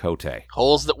since Chakotay.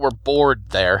 Holes that were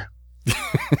bored there.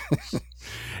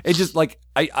 It's just like,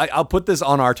 I'll put this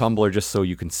on our Tumblr just so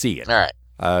you can see it. All right.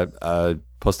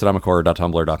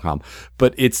 postatomichorror.tumblr.com.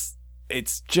 But it's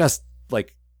just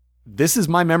like, this is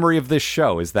my memory of this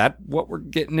show. Is that what we're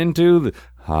getting into?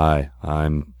 Hi,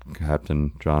 I'm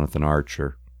Captain Jonathan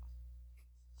Archer.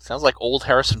 Sounds like old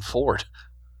Harrison Ford.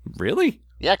 Really?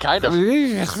 Yeah, kind of.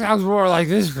 It sounds more like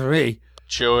this to me.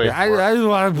 Chewie. I don't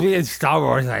want to be in Star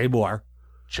Wars anymore.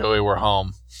 Chewie, we're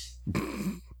home.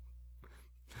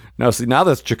 No, see, now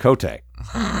that's Chakotay.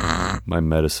 My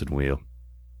medicine wheel.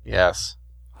 Yes.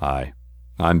 Hi,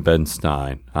 I'm Ben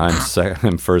Stein.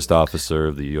 I'm first officer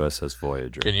of the USS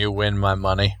Voyager. Can you win my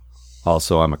money?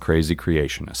 Also, I'm a crazy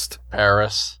creationist.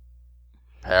 Paris.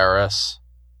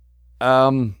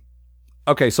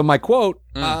 Okay, so my quote,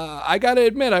 I gotta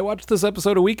admit, I watched this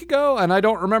episode a week ago, and I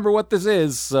don't remember what this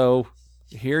is, so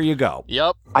here you go.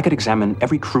 Yep. I could examine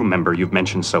every crew member you've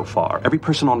mentioned so far, every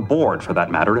person on board for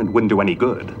that matter, and it wouldn't do any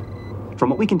good. From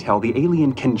what we can tell, the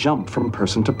alien can jump from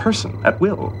person to person at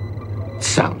will.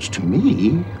 Sounds to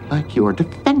me like you're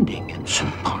defending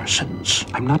Ensign Parsons.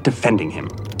 I'm not defending him.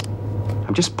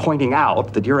 I'm just pointing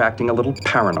out that you're acting a little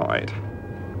paranoid.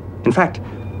 In fact,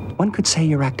 one could say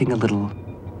you're acting a little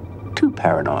too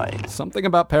paranoid. Something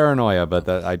about paranoia, but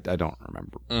I don't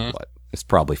remember what. It's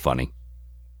probably funny.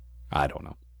 I don't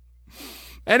know.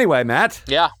 Anyway, Matt.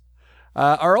 Yeah.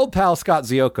 Our old pal Scott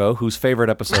Ziocco, whose favorite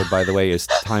episode, by the way, is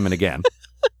Time and Again,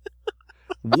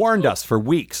 warned us for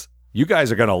weeks. You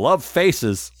guys are going to love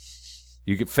Faces.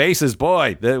 You get Faces,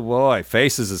 boy.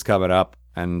 Faces is coming up.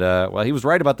 And, well, he was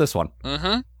right about this one.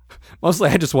 Mm-hmm. Mostly,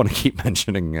 I just want to keep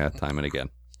mentioning Time and Again.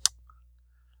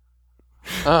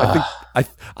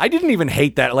 I didn't even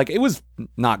hate that. Like, it was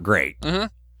not great. Mm-hmm.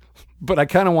 But I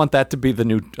kind of want that to be the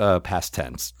new past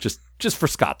tense, just for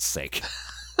Scott's sake.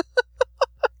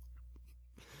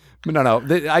 But no.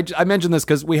 I mentioned this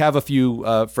because we have a few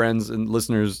friends and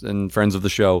listeners and friends of the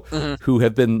show who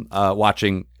have been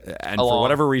watching, and for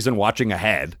whatever reason, watching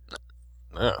ahead.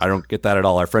 Ugh. I don't get that at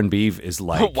all. Our friend Beeve is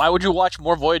like, why would you watch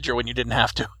more Voyager when you didn't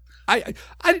have to? I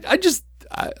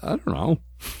don't know.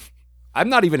 I'm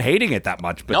not even hating it that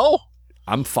much, but No.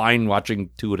 I'm fine watching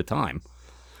two at a time.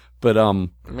 But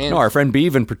no, our friend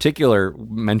Beeve in particular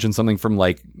mentioned something from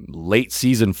like late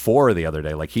season 4 the other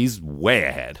day. Like, he's way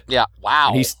ahead. Yeah.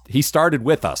 Wow. And he started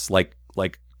with us like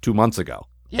 2 months ago.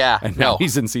 Yeah. And now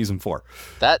he's in season 4.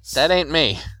 That ain't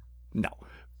me. No.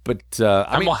 But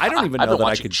I mean, I don't even know that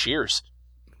I could. Cheers.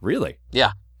 Really?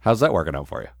 Yeah. How's that working out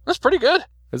for you? That's pretty good.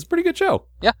 It's a pretty good show.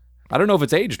 Yeah. I don't know if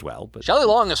it's aged well, but Shelley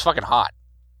Long is fucking hot.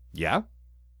 Yeah.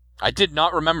 I did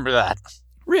not remember that.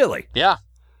 Really? Yeah.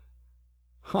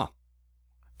 Huh.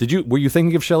 Were you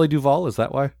thinking of Shelley Duvall? Is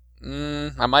that why?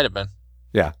 I might have been.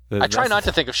 Yeah. I try not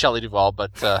to think of Shelley Duvall,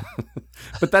 but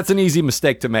but that's an easy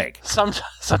mistake to make.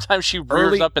 sometimes she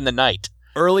rears up in the night.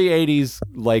 early 80s,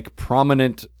 like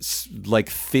prominent, like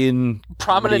thin.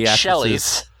 Prominent comedy actresses.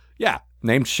 Shelleys. Yeah,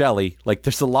 named Shelley. Like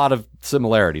there's a lot of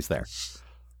similarities there.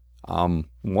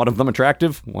 One of them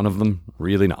attractive, one of them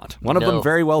really not. One of them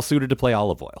very well suited to play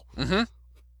Olive Oil. Mm-hmm.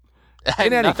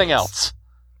 And nothing else.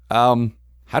 How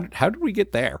did we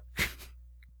get there?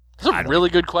 That's a really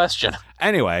good question.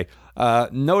 Anyway,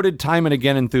 noted time and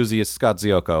again enthusiast Scott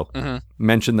Ziocco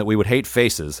mentioned that we would hate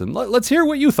faces, and let's hear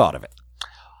what you thought of it.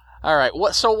 All right.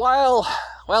 So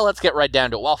let's get right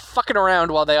down to it. While fucking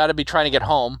around while they ought to be trying to get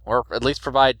home, or at least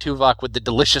provide Tuvok with the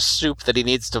delicious soup that he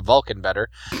needs to Vulcan better,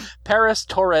 Paris,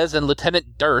 Torres, and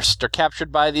Lieutenant Durst are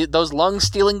captured by those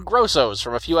lung-stealing grossos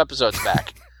from a few episodes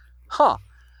back. Huh.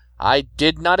 I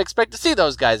did not expect to see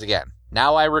those guys again.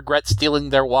 Now I regret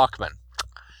stealing their Walkman.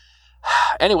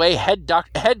 Anyway, head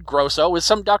Grosso is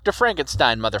some Dr.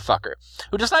 Frankenstein motherfucker,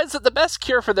 who decides that the best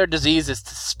cure for their disease is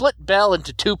to split Bell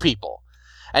into two people.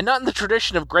 And not in the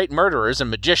tradition of great murderers and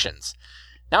magicians.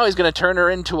 Now he's going to turn her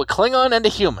into a Klingon and a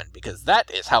human, because that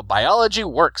is how biology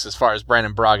works as far as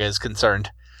Brannon Braga is concerned.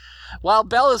 While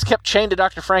Bell is kept chained to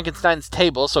Dr. Frankenstein's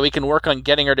table so he can work on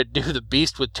getting her to do the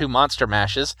beast with 2 monster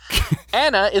mashes,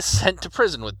 Anna is sent to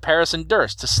prison with Paris and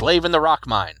Durst to slave in the rock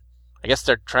mine. I guess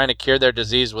they're trying to cure their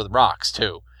disease with rocks,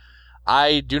 too.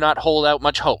 I do not hold out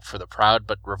much hope for the proud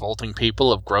but revolting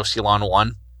people of Grossulon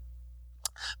 1.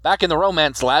 Back in the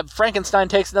romance lab, Frankenstein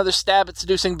takes another stab at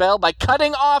seducing Belle by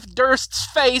cutting off Durst's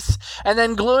face and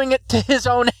then gluing it to his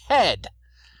own head.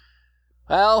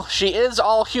 Well, she is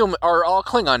all human or all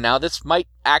Klingon now. This might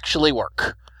actually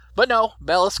work. But no,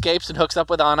 Belle escapes and hooks up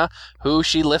with Anna, who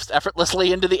she lifts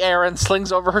effortlessly into the air and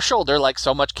slings over her shoulder like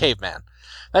so much caveman.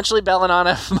 Eventually, Belle and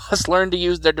Anna must learn to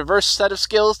use their diverse set of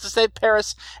skills to save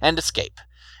Paris and escape.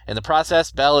 In the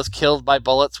process, Belle is killed by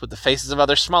bullets with the faces of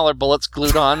other smaller bullets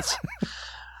glued on.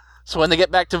 So when they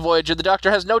get back to Voyager, the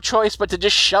Doctor has no choice but to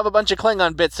just shove a bunch of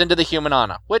Klingon bits into the human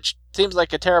Anna, which seems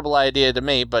like a terrible idea to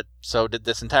me, but so did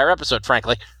this entire episode,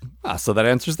 frankly. So that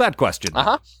answers that question.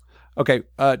 Uh-huh. Okay,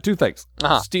 2 things.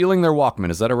 Stealing their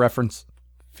Walkman, is that a reference?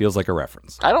 Feels like a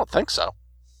reference. I don't think so.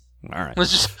 All right.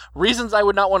 It's just reasons I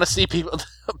would not want to see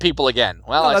people again.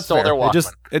 Well, I stole their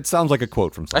Walkman. It sounds like a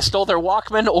quote from something. I stole their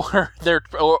Walkman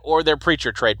or their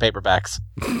Preacher trade paperbacks.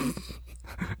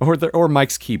 or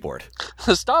Mike's keyboard.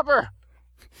 Stop her.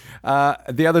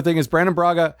 The other thing is Brannon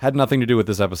Braga had nothing to do with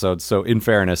this episode, so in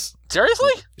fairness...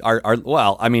 Seriously?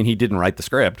 Well, I mean, he didn't write the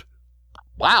script.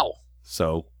 Wow.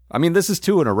 So, I mean, this is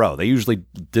 2 in a row. They usually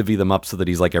divvy them up so that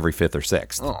he's like every 5th or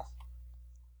 6th. Oh.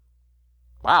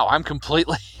 Wow,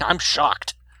 I'm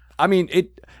shocked. I mean,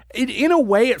 it in a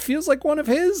way, it feels like one of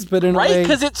his, but in a way... Right?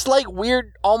 Because it's like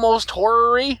weird, almost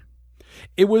horror-y.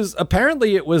 It was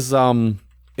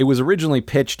originally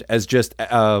pitched as just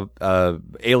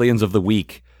aliens of the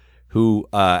week who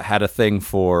had a thing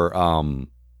for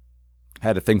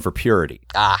purity.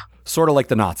 Sort of like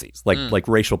the Nazis, like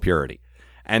racial purity.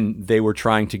 And they were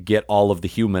trying to get all of the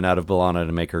human out of B'Elanna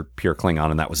to make her pure Klingon,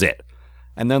 and that was it.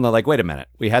 And then they're like, wait a minute,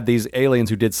 we had these aliens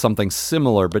who did something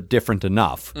similar but different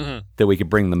enough that we could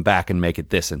bring them back and make it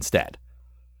this instead.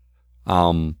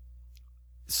 So,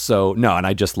 no, and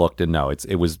I just looked, and no,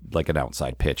 it was like an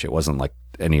outside pitch. It wasn't like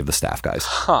any of the staff guys.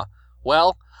 Huh.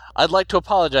 Well, I'd like to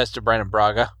apologize to Brannon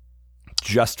Braga.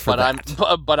 Just for that.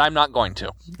 But I'm not going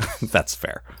to. That's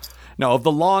fair. No, of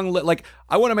the long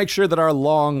I want to make sure that our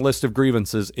long list of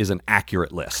grievances is an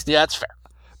accurate list. Yeah, that's fair.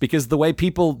 Because the way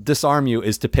people disarm you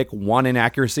is to pick one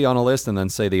inaccuracy on a list and then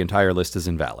say the entire list is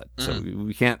invalid. So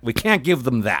we can't give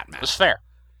them that, man. It's fair.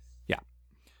 Yeah.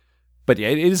 But yeah,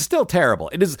 it is still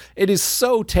terrible. It is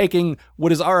so taking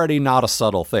what is already not a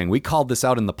subtle thing. We called this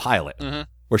out in the pilot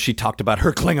where she talked about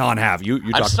her Klingon half.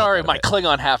 I'm sorry, my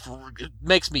Klingon half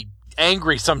makes me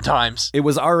angry sometimes. It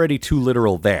was already too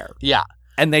literal there. Yeah.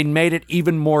 And they made it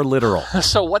even more literal.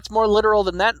 So what's more literal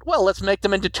than that? Well, let's make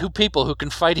them into 2 people who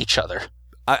can fight each other.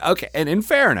 Okay, and in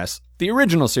fairness, the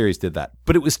original series did that,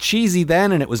 but it was cheesy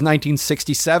then, and it was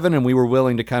 1967, and we were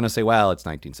willing to kind of say, well, it's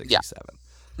 1967. Yeah.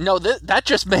 No, that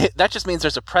just means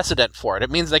there's a precedent for it. It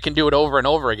means they can do it over and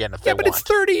over again if they want. Yeah, but it's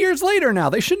 30 years later now.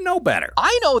 They should know better.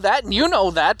 I know that, and you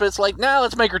know that, but it's like, now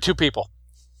let's make her 2 people.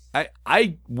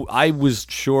 I was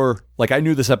sure, I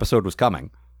knew this episode was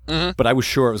coming, but I was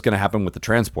sure it was going to happen with the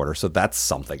transporter, so that's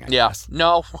something, I guess.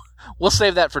 No, we'll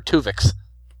save that for Tuvix.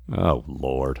 Oh,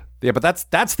 Lord. Yeah, but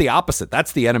that's the opposite.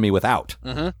 That's the enemy without.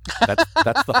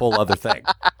 That's the whole other thing.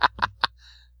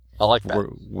 I like that.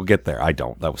 We'll get there. I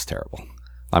don't. That was terrible.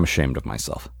 I'm ashamed of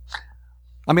myself.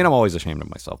 I mean, I'm always ashamed of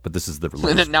myself, but this is the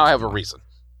latest. Now I have a reason.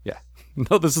 Yeah.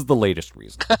 No, this is the latest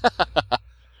reason.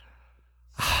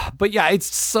 But yeah,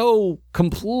 it's so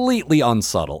completely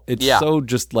unsubtle. It's so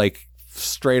just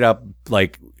straight up,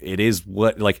 like, it is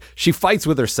what, like, she fights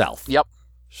with herself. Yep.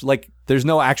 Like, there's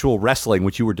no actual wrestling,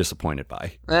 which you were disappointed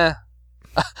by.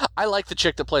 I like the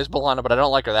chick that plays B'Elanna, but I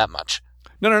don't like her that much.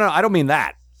 No, I don't mean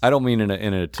that. I don't mean in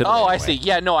a titillating way. See.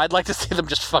 Yeah, no, I'd like to see them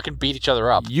just fucking beat each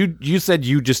other up. You said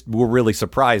you just were really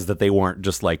surprised that they weren't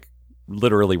just, like,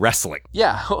 literally wrestling.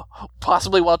 Yeah,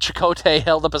 possibly while Chakotay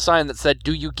held up a sign that said,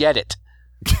 "Do you get it?"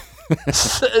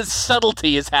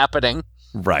 Subtlety is happening.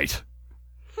 Right.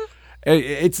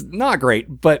 It's not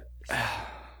great, but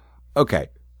okay.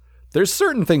 There's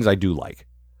certain things I do like.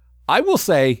 I will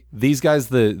say these guys,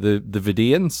 the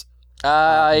Vidians.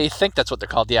 I think that's what they're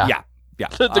called. Yeah. Yeah.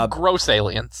 the gross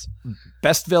aliens.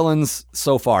 Best villains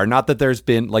so far. Not that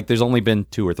there's only been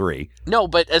 2 or 3. No,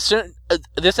 but as soon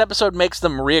this episode makes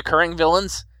them reoccurring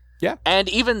villains. Yeah. And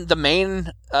even the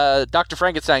main Dr.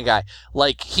 Frankenstein guy,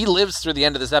 like, he lives through the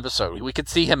end of this episode. We could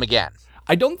see him again.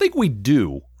 I don't think we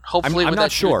do. Hopefully, I'm with not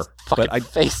that sure, fucking but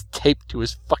face taped to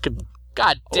his fucking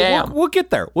goddamn. We'll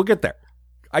get there.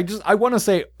 I want to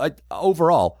say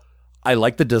overall, I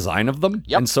like the design of them.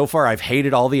 Yep. And so far, I've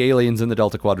hated all the aliens in the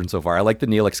Delta Quadrant so far. I like the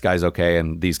Neelix guys okay,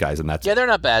 and these guys, and that's Yeah, they're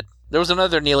not bad. There was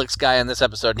another Neelix guy in this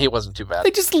episode, and he wasn't too bad.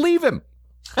 They just leave him.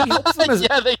 He helps them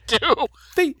Yeah, they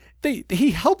do.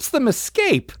 He helps them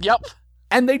escape, Yep.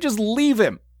 and they just leave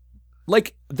him.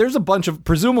 Like, there's a bunch of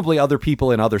presumably other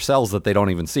people in other cells that they don't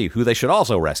even see, who they should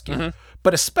also rescue. Mm-hmm.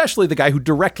 But especially the guy who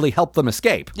directly helped them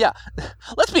escape. Yeah.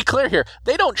 Let's be clear here.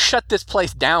 They don't shut this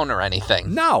place down or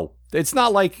anything. No. It's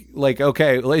not like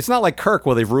okay, it's not like Kirk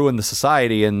where they've ruined the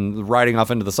society and riding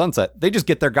off into the sunset. They just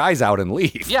get their guys out and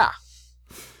leave. Yeah.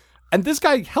 And this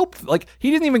guy helped, like,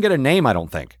 he didn't even get a name, I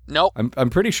don't think. Nope. I'm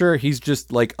pretty sure he's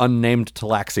just, like, unnamed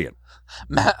Talaxian.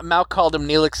 Mal called him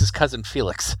Neelix's cousin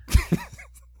Felix.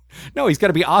 No, he's got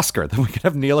to be Oscar. Then we could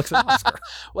have Neelix and Oscar.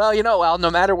 Well, Al,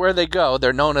 no matter where they go,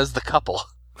 they're known as the couple.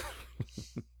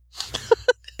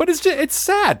 But it's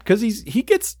sad, because he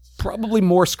gets probably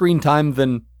more screen time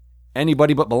than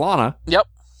anybody but B'Elanna. Yep.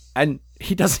 And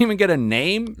he doesn't even get a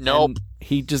name. Nope.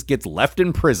 He just gets left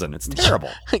in prison. It's terrible.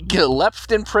 Get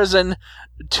left in prison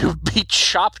to be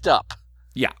chopped up.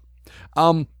 Yeah.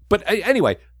 But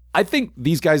anyway, I think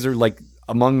these guys are, like,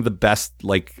 among the best,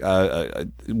 like,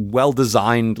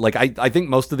 well-designed. Like, I think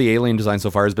most of the alien design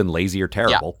so far has been lazy or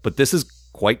terrible, but this is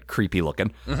quite creepy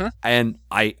looking. Mm-hmm. And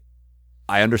I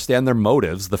understand their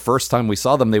motives. The first time we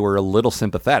saw them, they were a little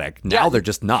sympathetic. Now they're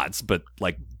just nuts, but,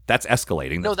 like, that's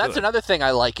escalating. That's another thing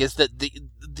I like, is that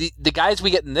the guys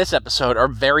we get in this episode are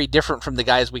very different from the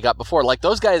guys we got before. Like,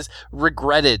 those guys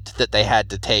regretted that they had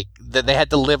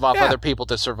to live off other people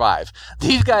to survive.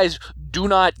 These guys do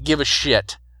not give a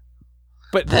shit.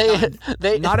 But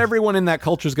they not everyone in that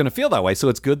culture is going to feel that way, so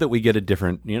it's good that we get a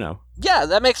different, Yeah,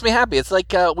 that makes me happy. It's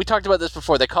like, we talked about this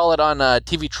before. They call it on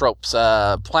TV tropes,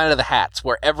 Planet of the Hats,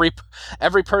 where every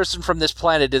person from this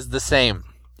planet is the same.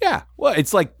 Yeah, well,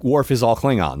 it's like Worf is all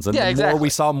Klingons, and the more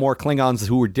we saw more Klingons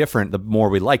who were different, the more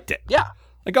we liked it. Yeah.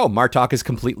 Like, Martok is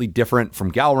completely different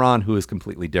from Galron, who is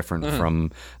completely different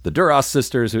from the Duras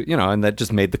sisters, who, and that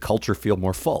just made the culture feel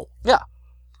more full. Yeah.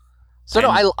 So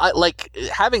I like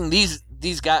having these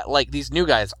guys, like these new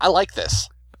guys. I like this.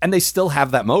 And they still have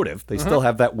that motive. They still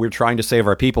have that, we're trying to save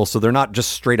our people, so they're not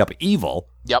just straight up evil.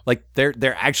 Yep. Like,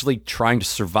 they're actually trying to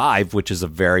survive, which is a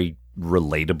very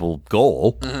relatable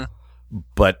goal. Mm-hmm.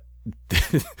 But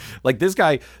like this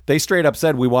guy, they straight up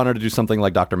said we wanted to do something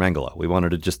like Dr. Mengele. We wanted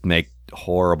to just make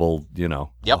horrible,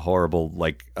 a horrible,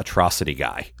 like, atrocity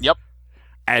guy. Yep.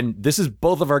 And this is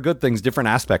both of our good things, different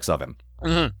aspects of him.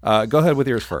 Mm-hmm. Go ahead with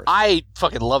yours first. I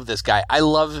fucking love this guy. I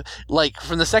love, like,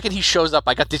 from the second he shows up,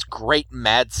 I got this great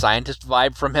mad scientist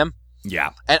vibe from him. Yeah.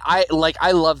 And I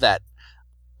love that.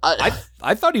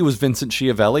 I thought he was Vincent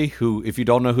Schiavelli, who, if you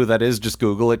don't know who that is, just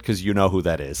Google it, because you know who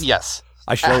that is. Yes.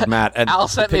 I showed Matt. And Al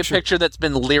sent me a picture that's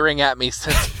been leering at me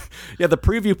since. Yeah, the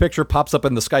preview picture pops up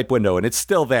in the Skype window, and it's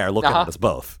still there looking at us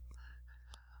both.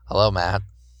 Hello, Matt.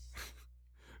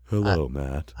 Hello,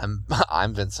 Matt.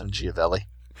 I'm Vincent Schiavelli.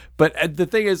 But the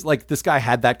thing is, like, this guy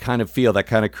had that kind of feel, that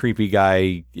kind of creepy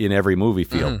guy in every movie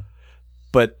feel. Mm-hmm.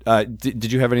 But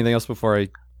did you have anything else before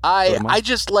I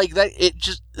just like that.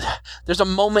 There's a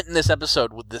moment in this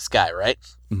episode with this guy, right?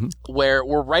 Mm-hmm. Where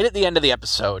we're right at the end of the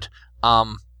episode.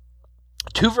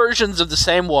 Two versions of the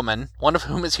same woman, one of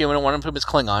whom is human and one of whom is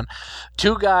Klingon.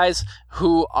 Two guys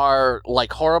who are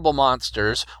like horrible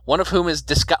monsters, one of whom is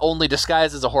only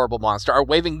disguised as a horrible monster, are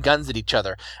waving guns at each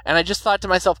other. And I just thought to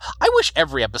myself, I wish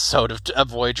every episode of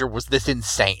Voyager was this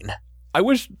insane. I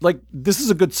wish, like, this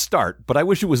is a good start, but I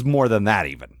wish it was more than that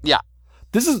even. Yeah.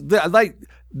 This is, like,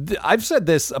 I've said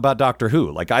this about Doctor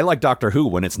Who. Like, I like Doctor Who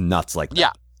when it's nuts like that.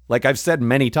 Yeah. Like I've said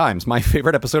many times, my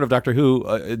favorite episode of Doctor Who,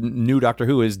 new Doctor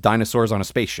Who, is Dinosaurs on a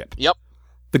Spaceship. Yep.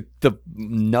 The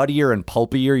nuttier and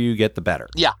pulpier you get, the better.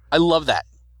 Yeah, I love that.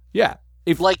 Yeah.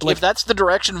 If that's the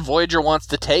direction Voyager wants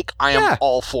to take, I am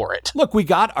all for it. Look, we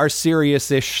got our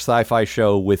serious-ish sci-fi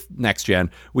show with Next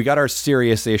Gen. We got our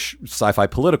serious-ish sci-fi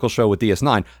political show with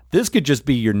DS9. This could just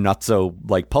be your nutso,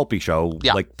 like, pulpy show,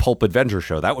 like pulp adventure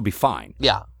show. That would be fine.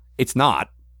 Yeah. It's not,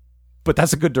 but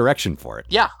that's a good direction for it.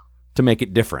 Yeah. To make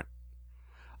it different.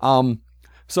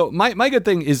 So my good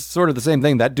thing is sort of the same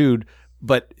thing. That dude,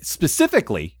 but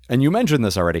specifically, and you mentioned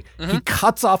this already, he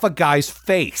cuts off a guy's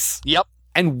face. Yep.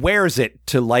 And wears it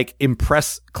to, like,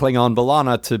 impress Klingon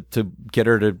B'Elanna to get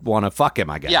her to want to fuck him,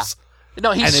 I guess. Yeah.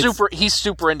 No, he's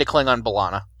super into Klingon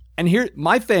B'Elanna. And here,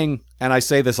 my thing, and I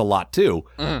say this a lot too,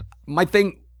 my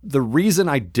thing, the reason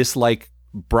I dislike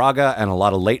Braga and a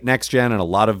lot of late Next Gen and a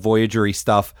lot of Voyager-y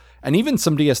stuff, and even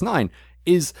some DS9,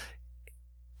 is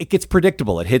it gets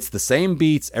predictable. It hits the same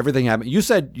beats, everything happens. You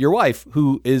said your wife,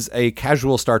 who is a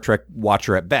casual Star Trek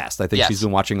watcher at best, I think she's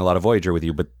been watching a lot of Voyager with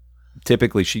you, but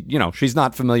typically, she's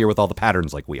not familiar with all the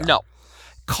patterns like we are. No.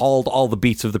 Called all the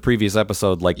beats of the previous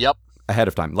episode ahead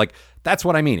of time. Like, that's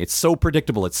what I mean. It's so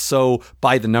predictable. It's so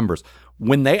by the numbers.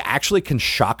 When they actually can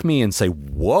shock me and say,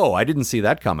 whoa, I didn't see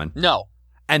that coming. No.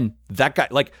 And that guy,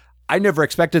 like, I never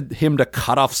expected him to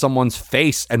cut off someone's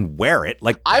face and wear it.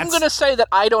 Like, I'm going to say that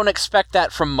I don't expect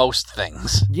that from most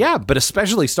things. Yeah, but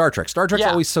especially Star Trek. Star Trek's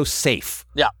always so safe.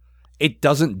 Yeah. It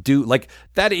doesn't do, like,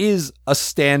 that is a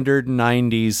standard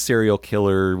 90s serial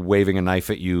killer waving a knife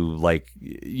at you, like,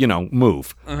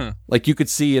 move. Like you could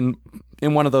see in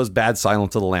one of those bad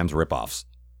Silence of the Lambs ripoffs,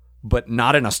 but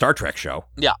not in a Star Trek show.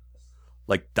 Yeah.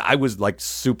 Like, I was, like,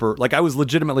 I was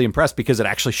legitimately impressed because it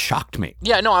actually shocked me.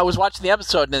 Yeah, no, I was watching the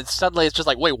episode and suddenly it's just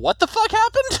like, wait, what the fuck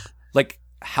happened? Like,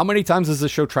 how many times has this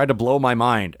show tried to blow my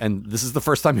mind? And this is the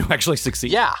first time you actually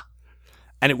succeed. Yeah.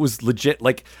 And it was legit,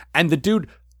 like, and the dude...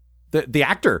 The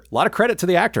actor, a lot of credit to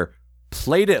the actor,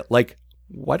 played it like,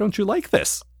 why don't you like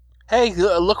this? Hey,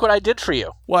 look what I did for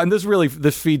you. Well, and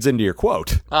this feeds into your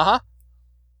quote. Uh-huh.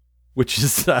 Which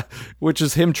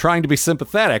is him trying to be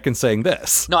sympathetic and saying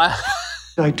this. No,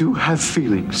 I do have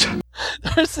feelings.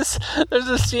 There's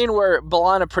this scene where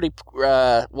B'Elanna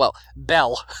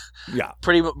Belle,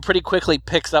 pretty quickly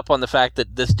picks up on the fact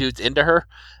that this dude's into her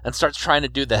and starts trying to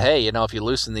do the, hey, if you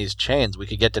loosen these chains, we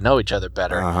could get to know each other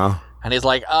better. Uh-huh. And he's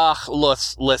like,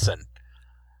 listen,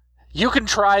 you can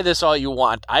try this all you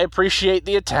want. I appreciate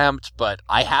the attempt, but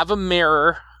I have a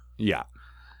mirror. Yeah.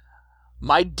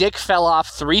 My dick fell off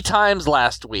 3 times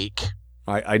last week.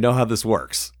 I know how this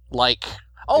works. Like,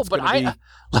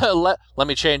 let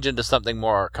me change into something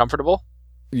more comfortable.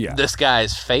 Yeah. This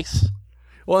guy's face.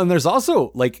 Well, and there's also,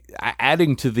 like,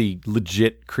 adding to the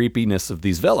legit creepiness of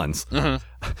these villains,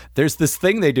 there's this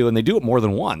thing they do, and they do it more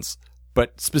than once.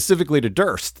 But specifically to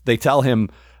Durst, they tell him,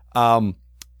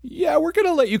 yeah, we're going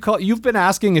to let you call. You've been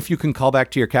asking if you can call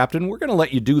back to your captain. We're going to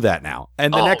let you do that now.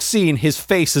 And the next scene, his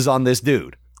face is on this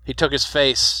dude. He took his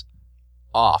face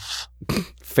off.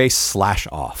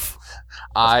 Face/off.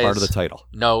 Eyes, part of the title.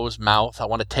 Nose, mouth. I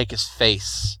want to take his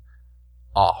face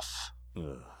off.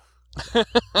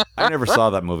 I never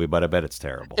saw that movie, but I bet it's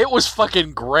terrible. It was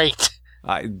fucking great.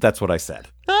 That's what I said.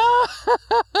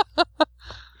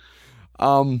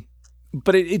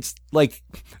 But it's like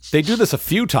they do this a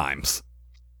few times.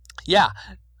 Yeah,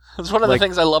 it's one of the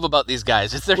things I love about these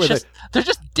guys. They're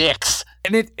just dicks,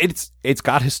 and it's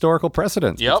got historical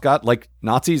precedence. Yep. It's got, like,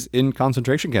 Nazis in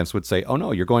concentration camps would say, "Oh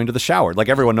no, you're going to the shower." Like,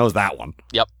 everyone knows that one.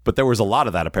 Yep. But there was a lot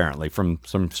of that apparently from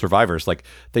some survivors. Like,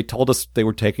 they told us they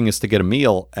were taking us to get a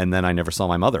meal, and then I never saw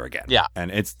my mother again. Yeah.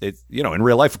 And it's in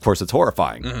real life, of course, it's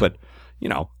horrifying, but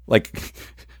like.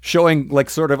 Showing,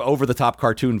 like, sort of over-the-top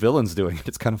cartoon villains doing it.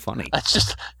 It's kind of funny. It's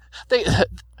just...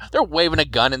 They're waving a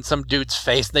gun in some dude's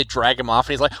face, and they drag him off,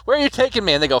 and he's like, where are you taking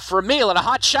me? And they go, for a meal and a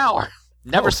hot shower.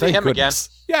 Never see him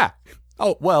goodness. Again. Yeah.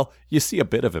 Oh, well, you see a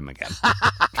bit of him again.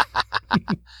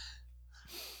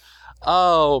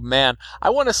 Oh, man.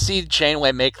 I want to see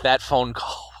Janeway make that phone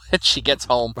call when she gets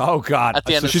home. Oh, God. At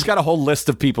the end she's got a whole list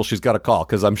of people she's got to call,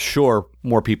 because I'm sure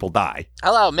more people die.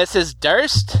 Hello, Mrs.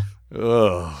 Durst?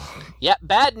 Ugh. Yeah,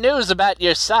 bad news about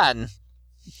your son.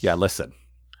 Yeah, listen.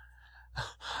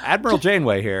 Admiral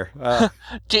Janeway here.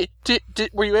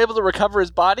 Were you able to recover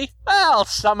his body? Well,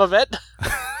 some of it.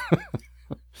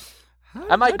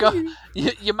 I might go.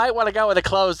 You might want to go with a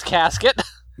closed casket.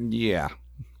 Yeah.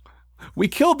 We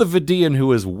killed the Vidian who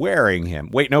was wearing him.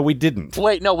 Wait, no, we didn't.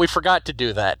 Wait, no, we forgot to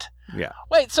do that. Yeah.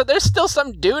 Wait, so there's still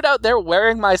some dude out there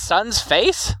wearing my son's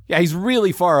face? Yeah, he's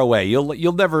really far away.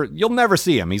 You'll never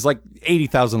see him. He's like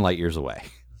 80,000 light years away.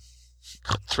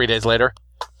 3 days later.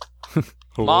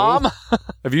 Hello? Mom?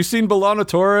 Have you seen B'Elanna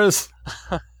Torres?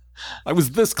 I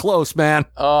was this close, man.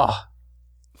 Oh.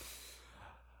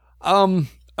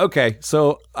 Okay,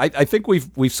 so I think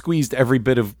we've squeezed every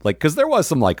bit of, like, because there was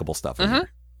some likable stuff in here.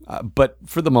 But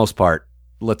for the most part,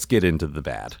 let's get into the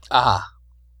bad.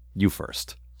 You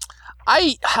first.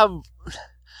 I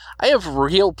have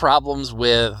real problems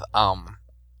with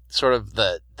sort of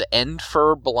the end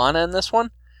for B'Elanna in this one,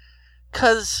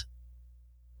 because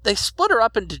they split her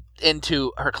up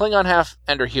into her Klingon half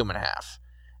and her human half,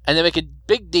 and they make a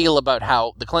big deal about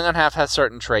how the Klingon half has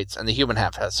certain traits and the human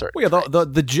half has certain traits.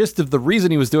 The gist of the reason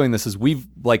he was doing this is we've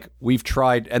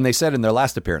tried, and they said in their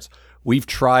last appearance, we've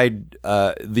tried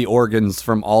the organs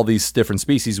from all these different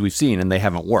species we've seen, and they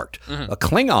haven't worked. A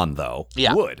Klingon, though,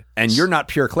 would. And you're not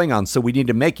pure Klingon, so we need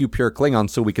to make you pure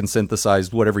Klingon so we can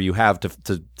synthesize whatever you have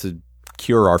to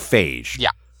cure our phage.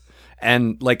 Yeah.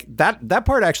 And, like, that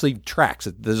part actually tracks.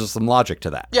 There's some logic to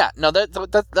that. Yeah, no,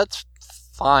 that's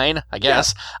fine, I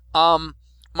guess. Yeah.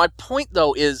 My point,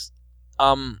 though, is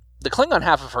the Klingon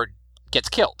half of her gets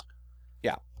killed.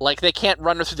 Yeah. Like, they can't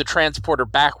run her through the transporter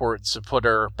backwards to put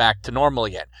her back to normal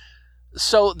again.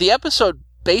 So the episode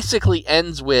basically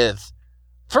ends with,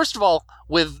 first of all,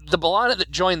 with the B'Elanna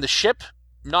that joined the ship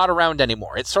not around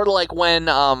anymore. It's sort of like when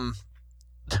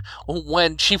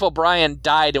Chief O'Brien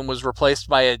died and was replaced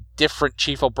by a different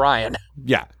Chief O'Brien.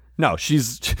 Yeah. No,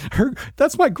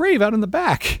 that's my grave out in the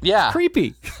back. Yeah. It's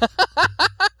creepy.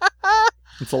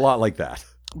 It's a lot like that.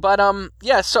 But,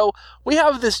 yeah, so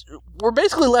we're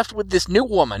basically left with this new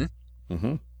woman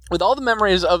with all the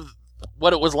memories of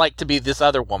what it was like to be this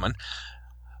other woman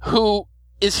who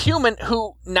is human,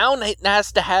 who now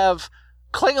has to have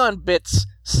Klingon bits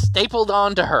stapled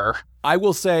onto her. I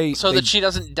will say, so that she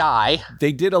doesn't die.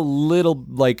 They did a little,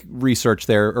 like, research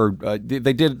there, or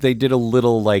they did a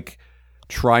little, like,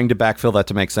 trying to backfill that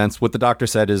to make sense. What the doctor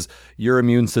said is your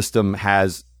immune system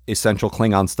has essential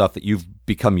Klingon stuff that you've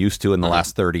become used to in the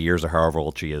last 30 years or however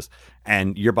old she is,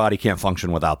 and your body can't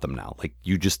function without them now. Like,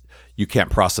 you can't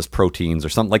process proteins or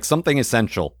something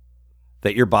essential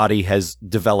that your body has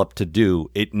developed to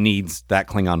do. It needs that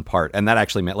Klingon part, and that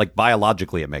actually meant, like,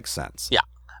 biologically it makes sense. Yeah,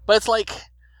 but it's like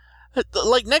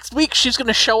next week she's going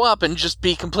to show up and just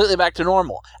be completely back to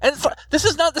normal, and it's like, this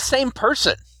is not the same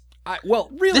person.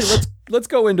 Let's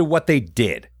go into what they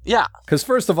did. Yeah. Because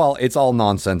first of all, it's all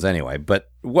nonsense anyway.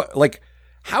 But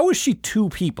how is she two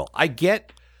people? I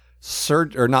get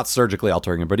not surgically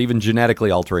altering her, but even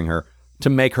genetically altering her to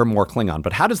make her more Klingon.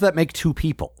 But how does that make two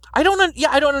people? I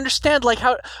don't understand. Like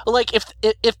how, like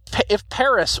if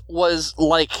Paris was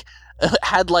like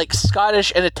had like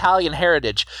Scottish and Italian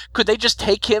heritage, could they just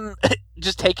take him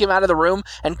out of the room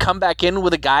and come back in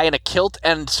with a guy in a kilt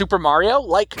and Super Mario?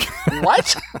 Like,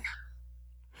 what?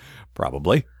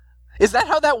 Probably. Is that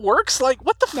how that works? Like,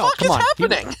 what the fuck is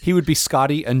happening? He would be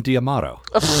Scotty and D'Amato.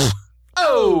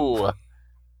 Oh.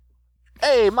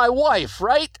 Hey, my wife,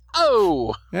 right?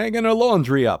 Oh. Hanging her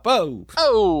laundry up. Oh.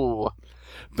 Oh.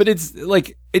 But it's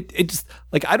like, it just,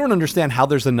 like, I don't understand how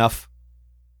there's enough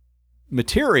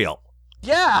material.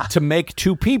 Yeah. To make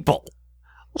two people.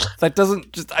 That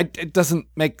it doesn't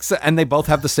make sense. And they both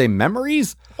have the same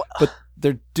memories, but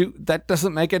that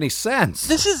doesn't make any sense.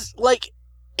 This is like,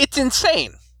 it's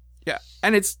insane. Yeah.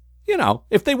 And it's,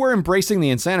 if they were embracing the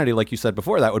insanity, like you said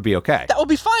before, that would be okay. That would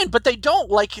be fine, but they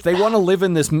don't. Like, they want to live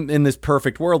in this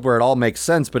perfect world where it all makes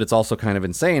sense, but it's also kind of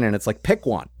insane, and it's like, pick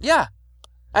one. Yeah.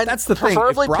 And that's the thing.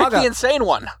 Preferably pick the insane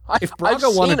one. If Braga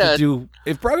wanted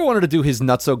to do his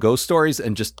Nutso ghost stories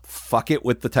and just fuck it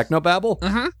with the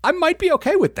technobabble, I might be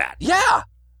okay with that. Yeah.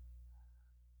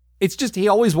 It's just he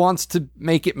always wants to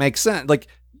make it make sense. Like,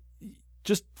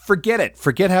 just forget it.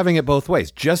 Forget having it both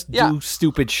ways. Just do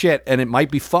stupid shit, and it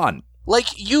might be fun. Like,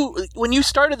 when you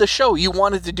started the show, you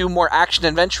wanted to do more action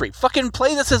adventure. Fucking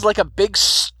play this as like a big,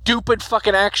 stupid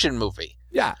fucking action movie.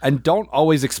 Yeah, and don't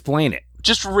always explain it.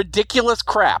 Just ridiculous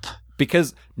crap.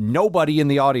 Because nobody in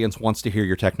the audience wants to hear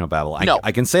your technobabble. No.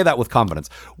 I can say that with confidence.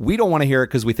 We don't want to hear it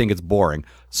because we think it's boring.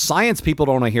 Science people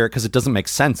don't want to hear it because it doesn't make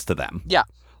sense to them. Yeah.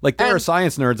 Like, there are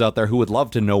science nerds out there who would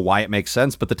love to know why it makes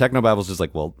sense, but the technobabble's just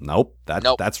like, well, nope.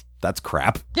 That's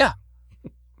crap. Yeah.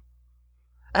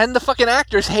 And the fucking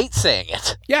actors hate saying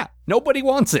it. Yeah. Nobody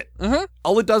wants it. Mm-hmm.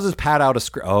 All it does is pad out a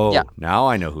script. Oh, yeah. Now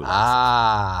I know who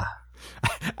that is.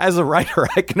 As a writer,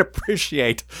 I can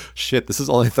appreciate, shit, this is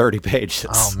only 30 pages.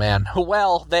 Oh, man.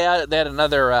 Well, they had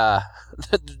another,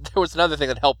 there was another thing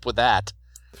that helped with that.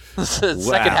 This is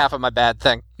the second half of my bad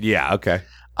thing. Yeah, okay.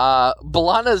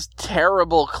 B'Elanna's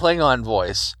terrible Klingon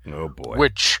voice. Oh, boy.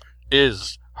 Which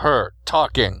is her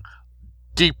talking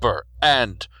deeper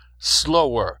and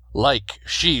slower, like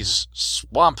she's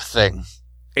Swamp Thing.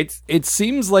 It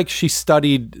seems like she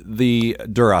studied the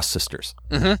Duras sisters.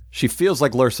 Mm-hmm. She feels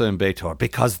like Lursa and Beator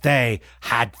because they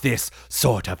had this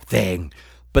sort of thing.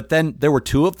 But then there were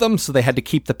two of them, so they had to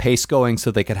keep the pace going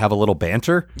so they could have a little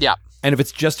banter. Yeah. And if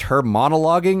it's just her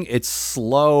monologuing, it's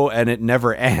slow and it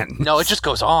never ends. No, it just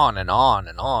goes on and on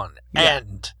and on. Yeah.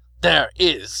 And there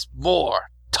is more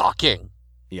talking.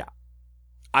 Yeah.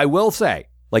 I will say,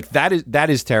 like, that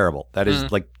is terrible. That is,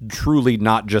 like, truly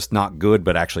not just not good,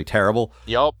 but actually terrible.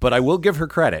 Yup. But I will give her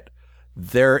credit.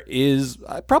 There is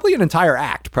probably an entire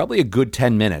act, probably a good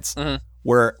 10 minutes,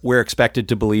 where we're expected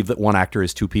to believe that one actor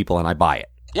is two people, and I buy it.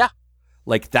 Yeah.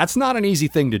 Like, that's not an easy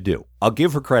thing to do. I'll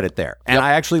give her credit there. And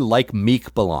I actually like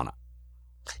meek B'Elanna.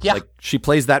 Yeah. Like, she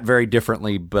plays that very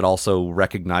differently, but also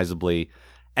recognizably.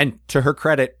 And to her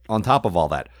credit, on top of all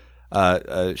that,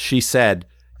 she said,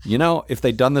 you know, if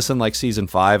they'd done this in like season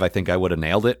 5, I think I would have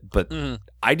nailed it. But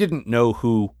I didn't know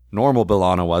who normal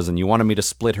B'Elanna was, and you wanted me to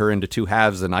split her into two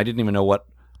halves, and I didn't even know what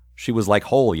she was like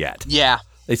whole yet. Yeah.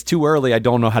 It's too early. I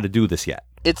don't know how to do this yet.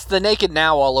 It's the Naked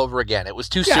Now all over again. It was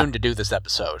too soon to do this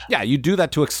episode. Yeah, you do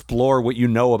that to explore what you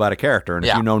know about a character, and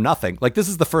if you know nothing, like this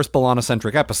is the first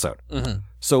B'Elanna-centric episode.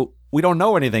 So we don't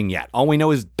know anything yet. All we know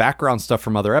is background stuff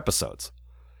from other episodes.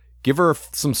 Give her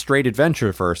some straight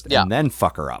adventure first, and then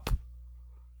fuck her up.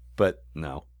 But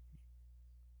no.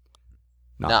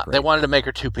 No, they wanted to make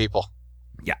her two people.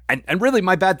 Yeah, and really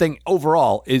my bad thing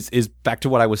overall is back to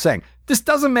what I was saying. This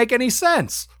doesn't make any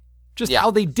sense. Just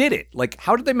how they did it. Like,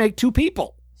 how did they make two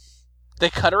people? They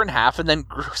cut her in half and then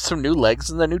grew some new legs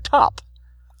and the new top.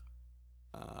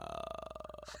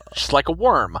 Just like a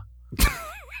worm.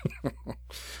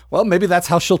 Well, maybe that's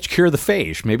how she'll cure the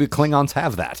phage. Maybe Klingons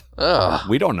have that. Ugh.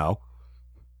 We don't know.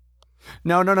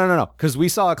 No. Because we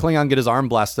saw a Klingon get his arm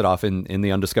blasted off in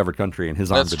the undiscovered country, and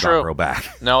his arm did not grow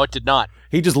back. No, it did not.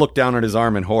 He just looked down at his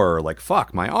arm in horror, like,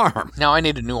 fuck, my arm. Now I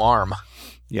need a new arm.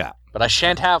 Yeah. But I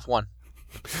shan't have one.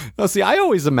 No, see, I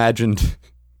always imagined...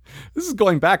 This is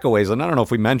going back a ways, and I don't know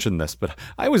if we mentioned this, but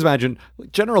I always imagined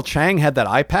General Chang had that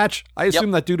eye patch. I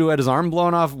assume that dude who had his arm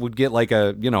blown off would get like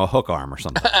a hook arm or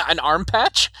something. An arm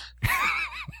patch?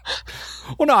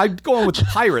 Well, no, I'm going with the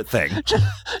pirate thing.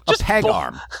 A peg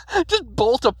arm. Just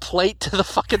bolt a plate to the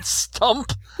fucking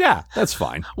stump. Yeah, that's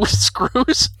fine. With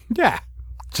screws? Yeah,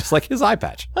 just like his eye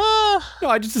patch. No,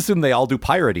 I just assume they all do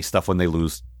piratey stuff when they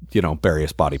lose,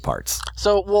 various body parts.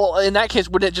 So, well, in that case,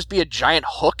 would it just be a giant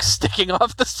hook sticking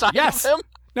off the side of him?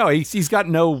 No, he's got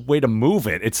no way to move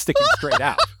it. It's sticking straight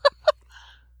out.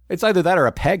 It's either that or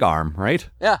a peg arm, right?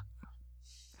 Yeah.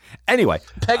 Anyway.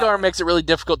 Peg arm makes it really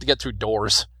difficult to get through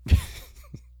doors.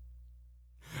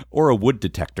 Or a wood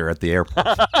detector at the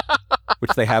airport,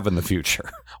 which they have in the future.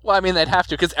 Well, I mean, they'd have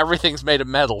to because everything's made of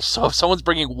metal. So if someone's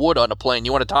bringing wood on a plane,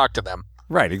 you want to talk to them.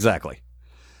 Right, exactly.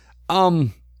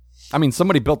 I mean,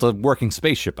 somebody built a working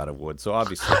spaceship out of wood, so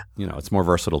obviously, it's more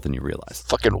versatile than you realize.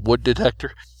 Fucking wood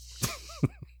detector.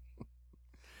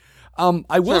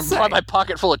 I will say my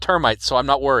pocket full of termites, so I'm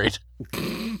not worried.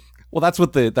 Well, that's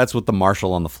what the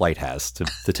marshal on the flight has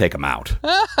to take them out.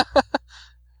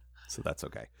 So that's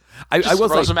okay. I will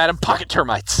throws say, them at him, pocket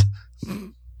termites.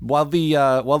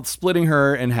 While splitting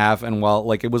her in half, and while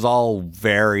it was all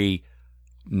very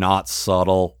not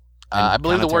subtle. I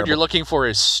believe the word you're looking for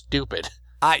is stupid.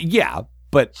 Yeah,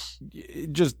 but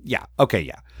okay,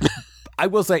 yeah. I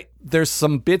will say there's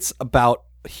some bits about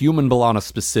human B'Elanna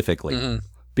specifically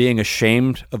being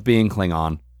ashamed of being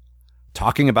Klingon,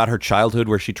 talking about her childhood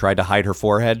where she tried to hide her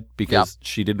forehead because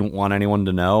she didn't want anyone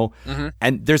to know.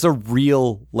 And there's a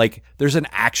real, there's an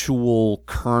actual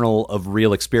kernel of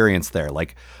real experience there.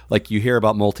 Like you hear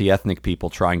about multi-ethnic people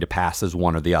trying to pass as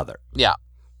one or the other. Yeah.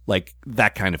 Like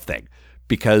that kind of thing.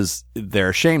 Because they're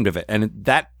ashamed of it. And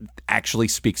that actually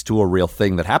speaks to a real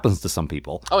thing that happens to some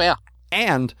people. Oh, yeah.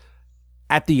 And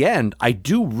at the end, I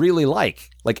do really like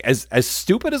as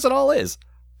stupid as it all is,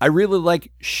 I really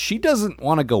like she doesn't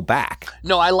want to go back.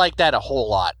 No, I like that a whole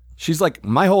lot. She's like,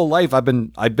 my whole life I've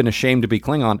been ashamed to be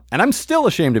Klingon, and I'm still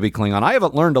ashamed to be Klingon. I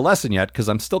haven't learned a lesson yet because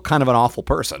I'm still kind of an awful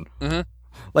person.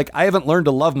 Like, I haven't learned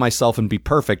to love myself and be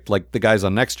perfect like the guys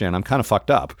on Next Gen. I'm kind of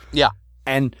fucked up. Yeah.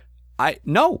 And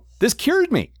this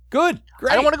cured me. Good.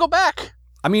 Great. I don't want to go back.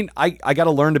 I mean, I got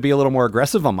to learn to be a little more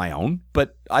aggressive on my own,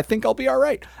 but I think I'll be all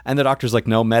right. And the doctor's like,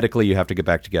 no, medically you have to get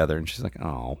back together. And she's like,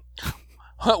 oh.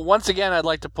 Once again, I'd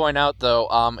like to point out, though,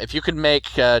 if you can make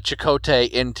Chakotay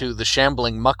into the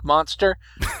shambling muck monster,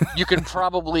 you can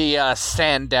probably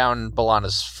sand down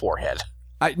B'Elanna's forehead.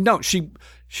 No, she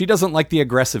doesn't like the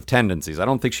aggressive tendencies. I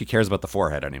don't think she cares about the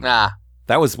forehead anymore. Nah.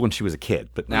 That was when she was a kid,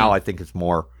 but now I think it's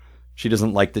more... She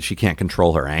doesn't like that she can't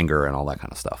control her anger and all that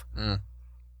kind of stuff.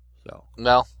 So,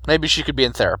 well, maybe she could be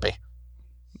in therapy.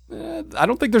 I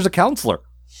don't think there's a counselor.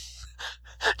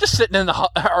 Just sitting in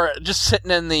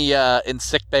the in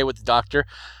sick bay with the doctor.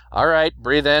 All right,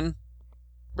 breathe in,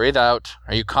 breathe out.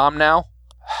 Are you calm now?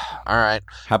 All right.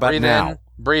 How about breathe now? In,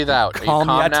 breathe out. Are you Calm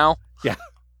calm yet? now? Yeah.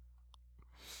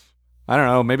 I don't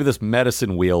know. Maybe this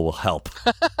medicine wheel will help.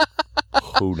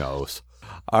 Who knows?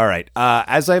 All right.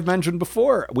 As I've mentioned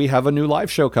before, we have a new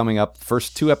live show coming up.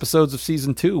 First 2 episodes of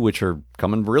season 2, which are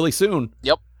coming really soon.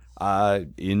 Yep.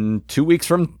 In 2 weeks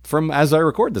from as I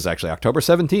record this, actually, October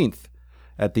 17th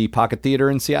at the Pocket Theater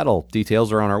in Seattle.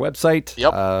 Details are on our website.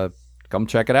 Yep. Come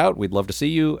check it out. We'd love to see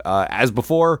you. As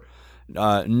before,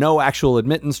 no actual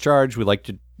admittance charge. We'd like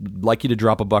you to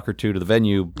drop $1 or $2 to the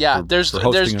venue. Yeah, for there's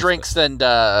hosting us. drinks and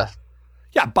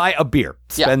Yeah, buy a beer.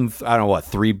 Spend, I don't know what,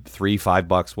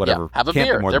 $3-$5, whatever. yeah, have a Can't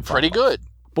be beer. more They're than pretty $5. good.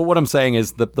 But what I'm saying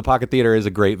is the Pocket Theater is a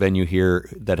great venue here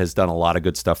that has done a lot of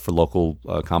good stuff for local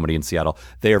comedy in Seattle.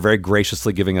 They are very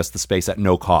graciously giving us the space at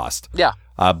no cost. Yeah.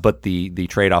 But the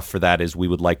trade-off for that is we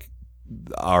would like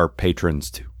our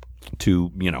patrons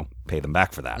to pay them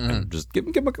back for that. And just give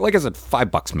them, like I said,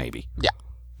 $5 maybe. Yeah.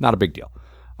 Not a big deal.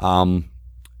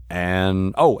 And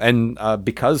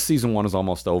because season 1 is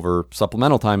almost over,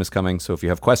 supplemental time is coming. So if you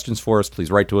have questions for us, please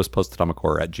write to us,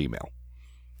 postatomichorror@gmail.com.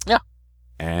 Yeah.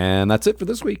 And that's it for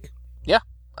this week. Yeah.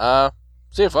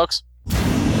 See you, folks.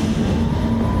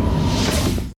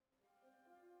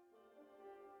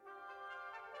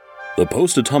 The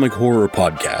Post-Atomic Horror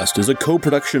Podcast is a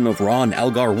co-production of Ron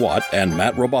Algar Watt and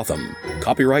Matt Robotham.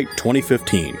 Copyright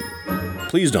 2015.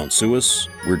 Please don't sue us.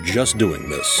 We're just doing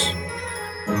this.